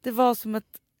 det var som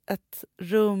ett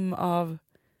rum av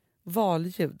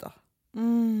valljud då.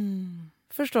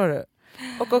 Förstår du?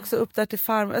 Och också upp där till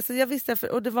farm. Alltså jag visste,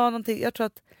 och det var någonting,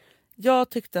 jag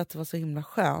tyckte att det var så himla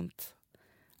skönt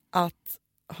att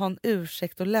ha en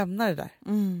ursäkt och lämna det där.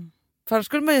 För annars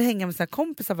skulle man ju hänga med sina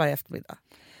kompisar varje eftermiddag.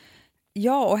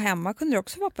 Ja, och hemma kunde det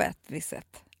också vara på ett visst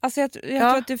sätt. Alltså jag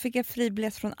tror att du fick en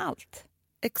fribiljett från allt.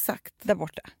 Exakt. Där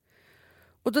borta.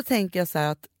 Och då tänker jag så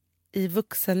här att i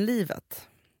vuxenlivet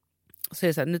så är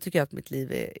det så här, nu tycker jag att mitt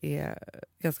liv är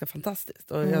ganska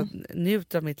fantastiskt. Och jag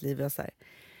njuter av mitt liv och så här.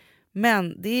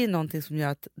 Men det är någonting som gör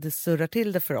att det surrar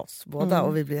till det för oss båda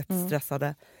och vi blir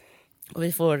jättestressade. Och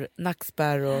vi får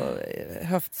nackspärr och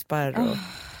höftspärr och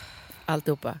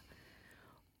alltihopa.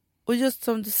 Och just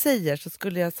som du säger så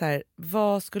skulle jag så här,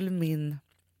 vad skulle min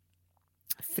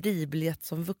fribiljett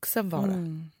som vuxen vara?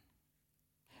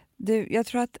 Du, jag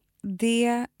tror att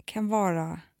det kan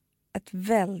vara ett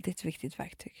väldigt viktigt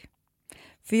verktyg.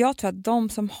 För jag tror att de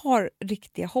som har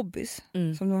riktiga hobbys,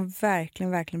 som de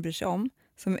verkligen, verkligen bryr sig om,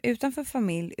 som är utanför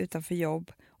familj, utanför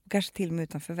jobb och kanske till och med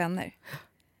utanför vänner,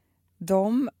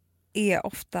 de är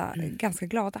ofta ganska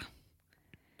glada.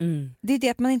 Det är det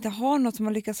att man inte har något som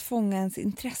har lyckats fånga ens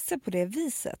intresse på det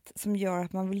viset som gör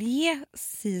att man vill ge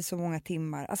sig så många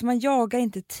timmar. Alltså man jagar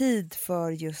inte tid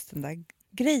för just den där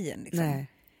grejen. Liksom.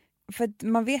 Nej. För att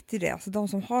man vet ju det, alltså de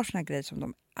som har såna grejer som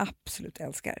de absolut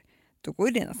älskar, då går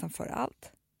ju det nästan för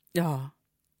allt. Ja.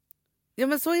 Ja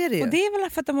men så är det ju. Och det är väl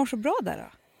för att de mår så bra där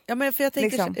då? Ja men för jag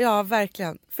tänker liksom. Ja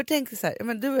verkligen. För tänk så här,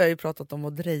 men du och jag har ju pratat om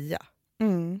att dreja.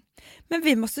 Men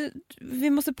vi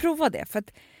måste prova det, för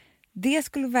att det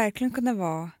skulle verkligen kunna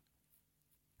vara,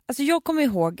 Alltså jag kommer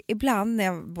ihåg ibland när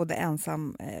jag bodde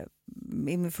ensam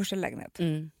i min första lägenhet.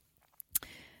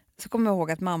 Så kommer jag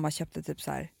ihåg att mamma köpte typ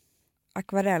så här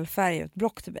akvarellfärg och ett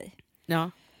block till mig.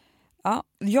 Ja. Ja,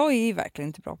 jag är ju verkligen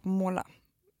inte bra på att måla.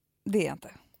 Det är jag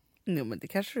inte. Jo, men det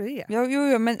kanske du är.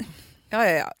 Jo, men...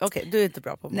 Ja. Okej, du är inte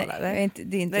bra på att måla. Nej,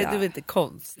 det är inte nej, jag. du är inte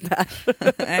konstnär.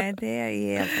 Nej, det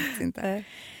är jag faktiskt inte.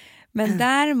 Men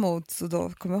däremot så då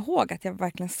kommer jag ihåg att jag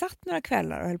verkligen satt några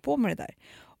kvällar och höll på med det där.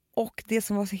 Och det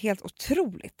som var så helt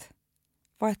otroligt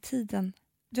var att tiden...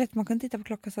 Du vet, man kunde titta på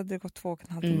klockan så hade det gått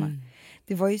 2,5 timmar.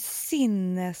 Det var ju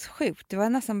sinnessjukt. Det var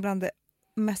nästan bland det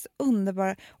mest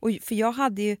underbara. Och för jag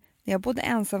hade ju, när jag bodde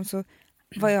ensam så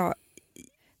var jag...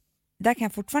 Där kan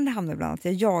jag fortfarande hamna ibland att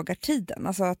jag jagar tiden.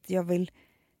 Alltså att jag vill...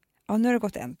 Ja, nu har det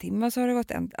gått 1 timme och så har det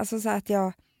gått en... Alltså så att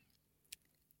jag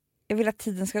vill att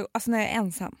tiden ska... Alltså när jag är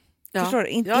ensam. Ja. Förstår du?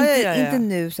 Inte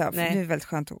nu så här, för nu är det väldigt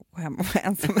skönt att gå hem och vara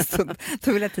ensam en stund.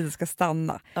 Då vill jag att tiden ska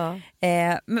stanna. Ja.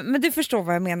 Men du förstår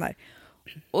vad jag menar.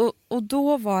 Och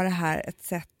då var det här ett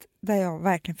sätt där jag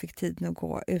verkligen fick tiden att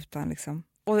gå utan liksom...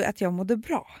 Och att jag mådde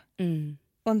bra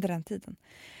under den tiden.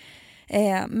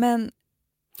 Men...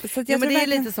 Så att jag men det är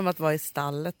verkligen... lite som att vara i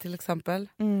stallet till exempel.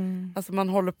 Alltså man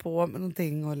håller på med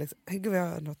någonting och liksom... Gud, jag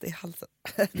har något i halsen.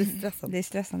 Det är stressande. Det är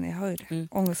stressande, jag hör det.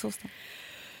 Ångesthosten.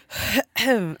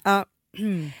 Ja.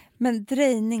 Men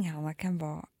drejning, Hanna, kan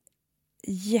vara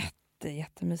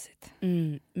jättemysigt.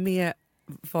 Med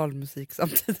valmusik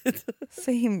samtidigt.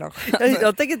 Så himla skönt.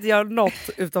 Jag tänker inte göra något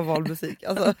utan valmusik.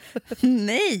 Alltså.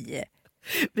 Nej!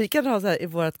 Vi kan ha så här i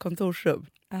vårt kontorsrum.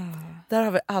 Där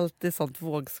har vi alltid sånt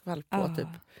vågskvalp på typ.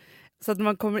 Så att när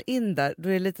man kommer in där, då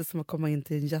är det lite som att komma in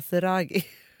till en jazzeragi.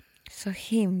 Så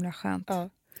himla skönt.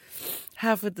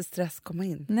 Här får inte stress komma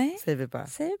in. Nej, säger vi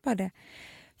bara det.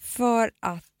 För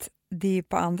att det är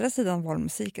på andra sidan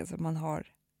valmusiken som man har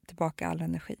tillbaka all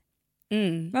energi.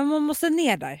 Men man måste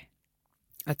ner där.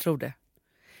 Jag tror det.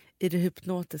 I det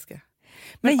hypnotiska.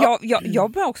 Men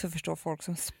jag börjar också förstå folk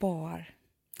som spar.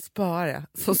 Spar, ja.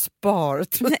 Så spar.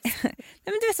 Nej,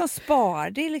 men du vet som spar.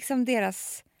 Det är liksom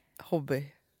deras...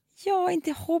 Hobby. Ja,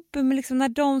 inte hobby, men liksom när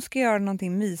de ska göra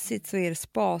någonting mysigt så är det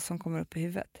spa som kommer upp i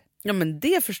huvudet. Ja, men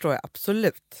det förstår jag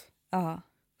absolut. Ja.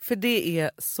 För det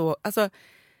är så... Alltså,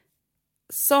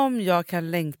 som jag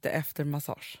kan längta efter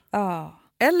massage. Ja.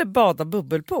 Eller bada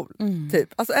bubbelpool.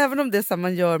 Typ. Alltså, även om det är så här,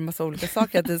 man gör massa olika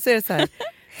saker så är det så här...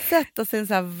 Sätta sig i en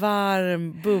så här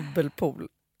varm bubbelpool.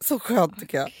 Så skönt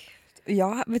tycker jag.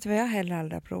 Vet du vad jag heller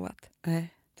aldrig har provat?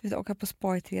 Nej. Du vet, åka på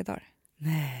spa i 3 dagar.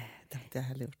 Nej, det har inte jag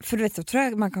heller gjort. För du vet, så tror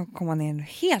jag man kan komma ner i något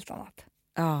helt annat.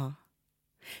 Ja.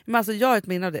 Men alltså jag har ett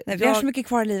minne av det. Nej, vi har så mycket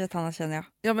kvar i livet, Hanna, känner jag.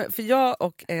 Ja, men för jag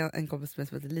och en kompis som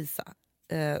heter Lisa,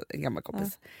 en gammal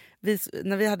kompis.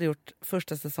 När vi hade gjort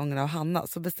första säsongen av Hanna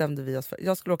så bestämde vi oss för...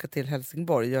 Jag skulle åka till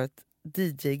Helsingborg och göra ett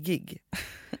DJ-gig.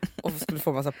 Och skulle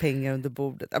få massa pengar under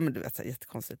bordet. Ja, men du vet, så här,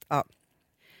 jättekonstigt. Ja.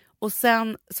 Och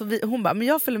sen, hon bara, men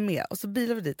jag följer med. Och så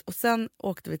bilade vi dit. Och sen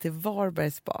åkte vi till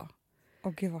Varbergs spa.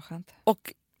 Åh gud vad skönt.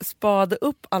 Och spade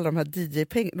upp alla de här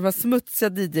DJ-pengarna. De här smutsiga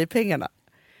DJ-pengarna.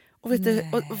 Och vet du,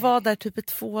 och var där typ i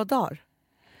 2 dagar.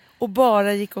 Och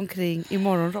bara gick omkring i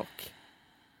morgonrock.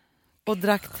 Och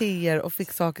drack teer och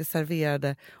fick saker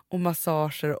serverade. Och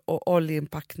massager och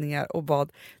oljeinpackningar och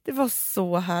bad. Det var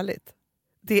så härligt.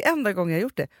 Det är enda gången jag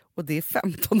gjort det. Och det är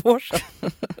 15 år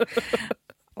sedan.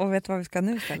 Och vet du vad vi ska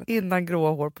nu istället? Innan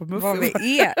gråa hår på muffen. Vad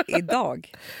vi är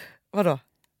idag. Vadå?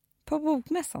 På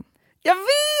bokmässan. Jag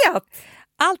vet!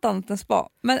 Allt annat än spa.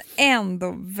 Men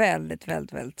ändå väldigt,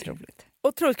 väldigt, väldigt roligt.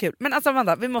 Otroligt kul. Men alltså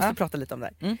Amanda, vi måste prata lite om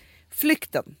det här.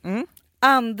 Flykten.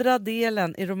 Andra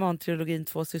delen i romantrilogin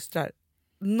 2 systrar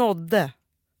nådde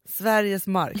Sveriges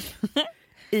mark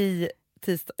i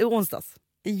onsdags.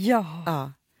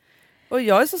 Ja. Och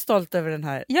jag är så stolt över den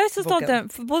här. Jag är så stolt över,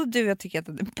 för både du och jag tycker att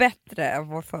den är bättre än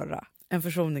vår förra. Än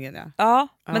Försoningen, ja. Ja,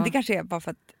 men det kanske är bara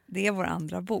för att det är vår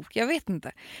andra bok. Jag vet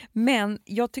inte. Men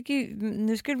jag tycker,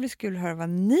 nu skulle det bli kul att höra vad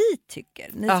ni tycker.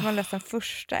 Ni som har läst den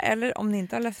första, eller om ni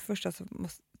inte har läst första så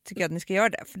tycker jag att ni ska göra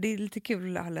det. För det är lite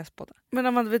kul att ha läst båda. Men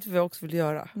Amanda, vet du vad jag också vill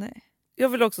göra? Nej. Jag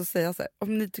vill också säga så här,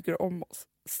 om ni tycker om oss,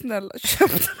 snälla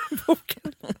köp den här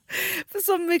boken. För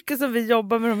så mycket som vi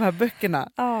jobbar med de här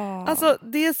böckerna. Alltså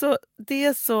det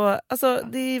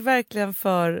är verkligen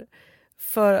för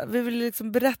vi vill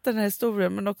liksom berätta den här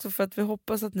historien, men också för att vi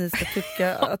hoppas att ni ska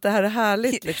tycka att det här är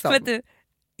härligt liksom. Vet du,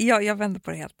 jag vänder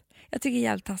på det helt. Jag tycker det är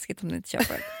jävligt taskigt om ni inte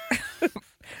köper det.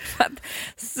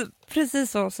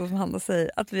 Precis så som Hanna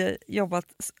säger, att vi har jobbat,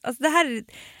 alltså det här är,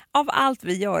 av allt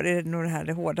vi gör är det nog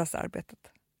det hårdaste arbetet.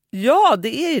 Ja,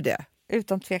 det är ju det.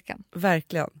 Utan tvekan.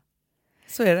 Verkligen.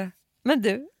 Så är det. Men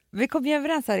du, vi kom ju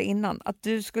överens här innan att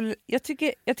du skulle, jag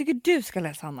tycker du ska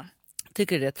läsa, Hanna.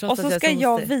 Tycker du det? Trots och så ska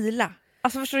jag vila.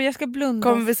 Alltså förstår du, jag ska blunda.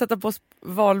 Kommer vi sätta på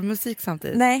valmusik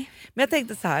samtidigt? Nej. Men jag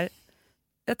tänkte så här.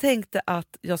 Jag tänkte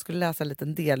att jag skulle läsa en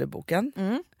liten del i boken.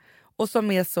 Och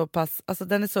som är så pass, alltså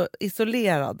den är så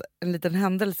isolerad, en liten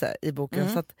händelse i boken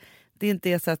så att det inte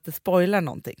är så att det spoilar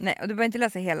någonting. Nej, och du behöver inte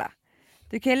läsa hela.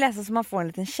 Du kan ju läsa så man får en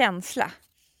liten känsla.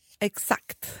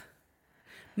 Exakt.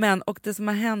 Men, och det som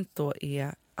har hänt då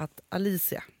är att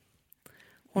Alicia,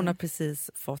 hon har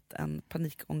precis fått en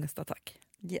panikångestattack.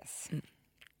 Yes.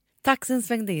 Taxin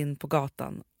svängde in på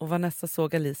gatan och Vanessa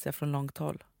såg Alicia från långt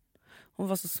håll. Hon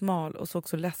var så smal och såg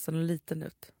så ledsen och liten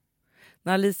ut.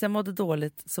 När Alicia mådde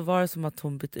dåligt så var det som att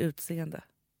hon bytte utseende.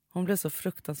 Hon blev så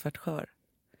fruktansvärt skör.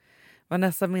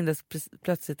 Vanessa mindes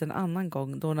plötsligt en annan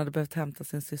gång då hon hade behövt hämta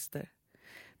sin syster.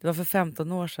 Det var för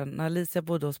 15 år sedan när Alicia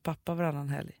bodde hos pappa varannan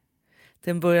helg.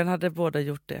 Till en början hade båda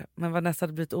gjort det, men Vanessa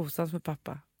hade blivit osams med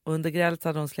pappa. Och under grälet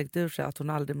hade hon släckt ur sig att hon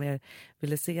aldrig mer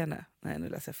ville se henne. Nej, nu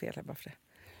läser jag fel här bara för det.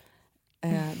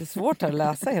 Det är svårt att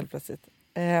läsa helt plötsligt.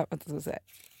 Vänta, ska jag säga.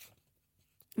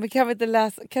 Men kan vi inte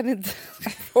läsa, kan inte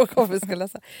fråga om vi ska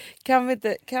läsa.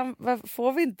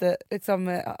 Får vi inte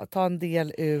liksom ta en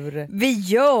del ur... Vi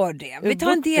gör det. Vi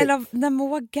tar en del av när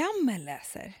Moa Gammel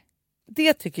läser.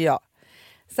 Det tycker jag.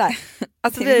 Så här,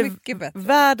 alltså det är mycket bättre.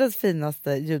 Världens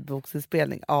finaste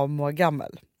ljudboksinspelning av Moa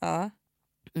Gammel. Ja.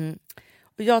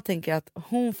 Och jag tänker att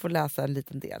hon får läsa en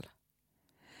liten del.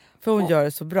 För hon gör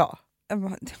det så bra.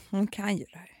 Hon kan ju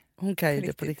det här. Hon kan ju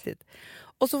det på riktigt.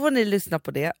 Och så får ni lyssna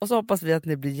på det. Och så hoppas vi att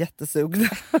ni blir jättesugna.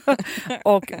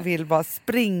 Och vill bara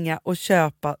springa och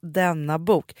köpa denna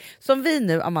bok. Som vi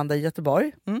nu, Amanda, i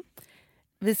Göteborg.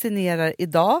 Vi signerar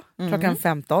idag klockan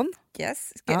 15.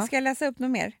 Yes. Ska jag läsa upp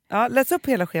något mer? Ja, läs upp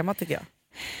hela schemat tycker jag.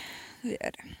 Det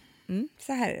gör det.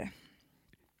 Så här är det.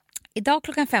 Idag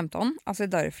klockan 15, alltså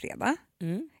idag är det fredag.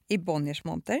 I Bonniers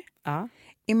monter. Ja.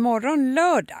 Imorgon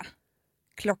lördag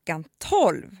klockan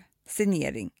 12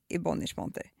 signering i Bonniers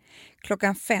monter.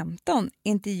 Klockan 15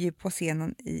 intervju på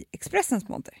scenen i Expressens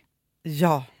monter.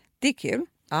 Ja. Det är kul.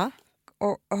 Ja.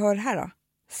 Och hör här då.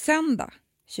 Söndag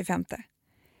 25.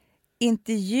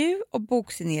 Intervju och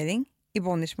boksignering i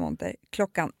Bonniers monter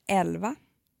klockan 11.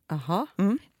 Aha.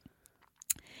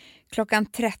 Klockan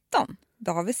 13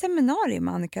 då har vi seminarium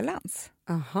med Annika Lantz.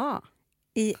 Aha.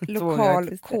 I lokal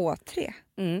K3.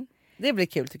 Det blir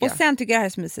kul tycker jag. Och sen tycker jag det här är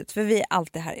så mysigt för vi är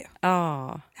alltid här ju.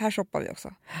 Här shoppar vi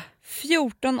också.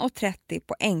 14:30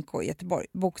 på NK i Göteborg,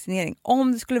 boksignering.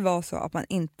 Om det skulle vara så att man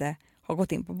inte har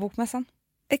gått in på bokmässan.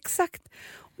 Exakt.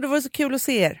 Och det var så kul att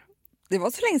se er. Det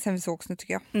var så länge sedan vi sågs nu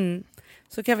tycker jag.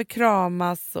 Så kan vi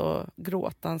kramas och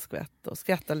gråta en skvätt och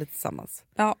skratta lite tillsammans.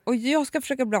 Ja, och jag ska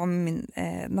försöka bli av med min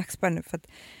nackspärr nu för att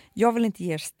jag vill inte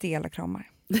ge er stela kramar.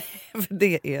 För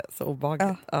det är så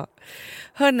obehagligt. Ja.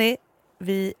 Hörrni,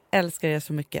 vi älskar er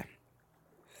så mycket.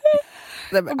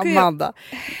 Amanda.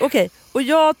 Okej, och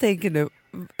jag tänker nu,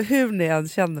 hur ni än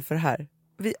känner för det här.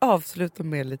 Vi avslutar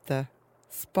med lite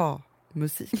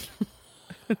spa-musik.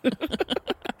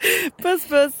 Puss,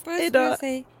 puss. Hejdå.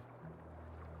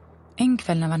 En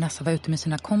kväll när Vanessa var ute med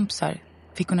sina kompisar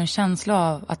fick hon en känsla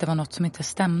av att det var något som inte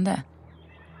stämde.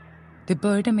 Det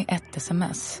började med ett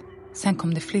sms. Sen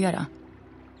kom det flera.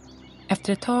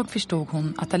 Efter ett tag förstod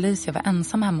hon att Alicia var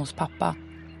ensam hemma hos pappa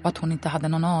och att hon inte hade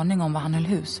någon aning om var han höll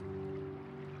hus.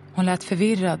 Hon lät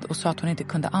förvirrad och sa att hon inte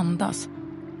kunde andas.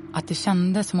 Att det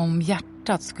kändes som om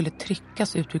hjärtat skulle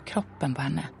tryckas ut ur kroppen på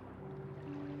henne.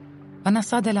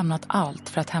 Vanessa hade lämnat allt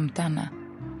för att hämta henne.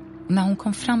 Och när hon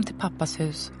kom fram till pappas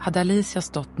hus hade Alicia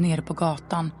stått nere på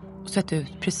gatan och sett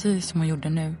ut precis som hon gjorde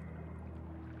nu.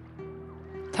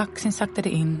 Taxin saktade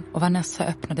in och Vanessa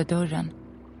öppnade dörren.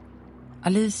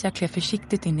 Alicia klev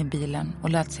försiktigt in i bilen och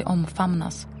lät sig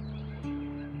omfamnas.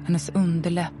 Hennes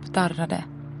underläpp darrade.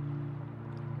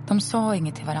 De sa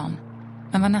inget till varann,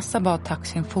 men Vanessa bad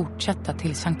taxin fortsätta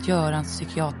till Sankt Görans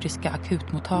psykiatriska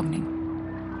akutmottagning.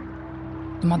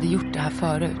 De hade gjort det här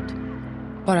förut.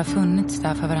 Bara funnits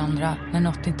där för varandra när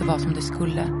något inte var som det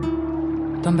skulle.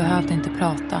 De behövde inte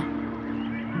prata.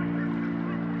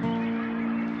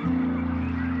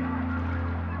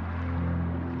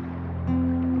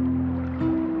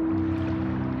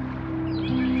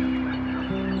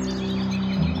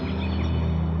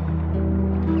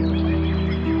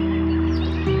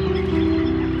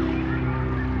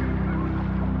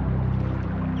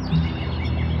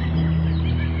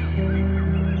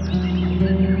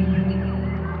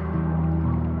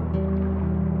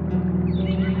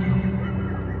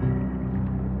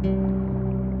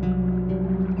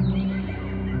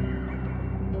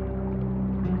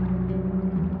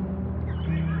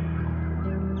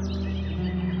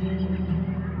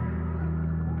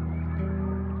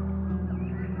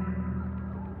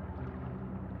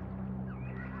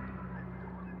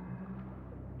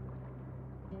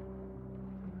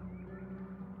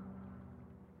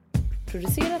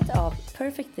 Producerat av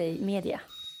Perfect Day Media.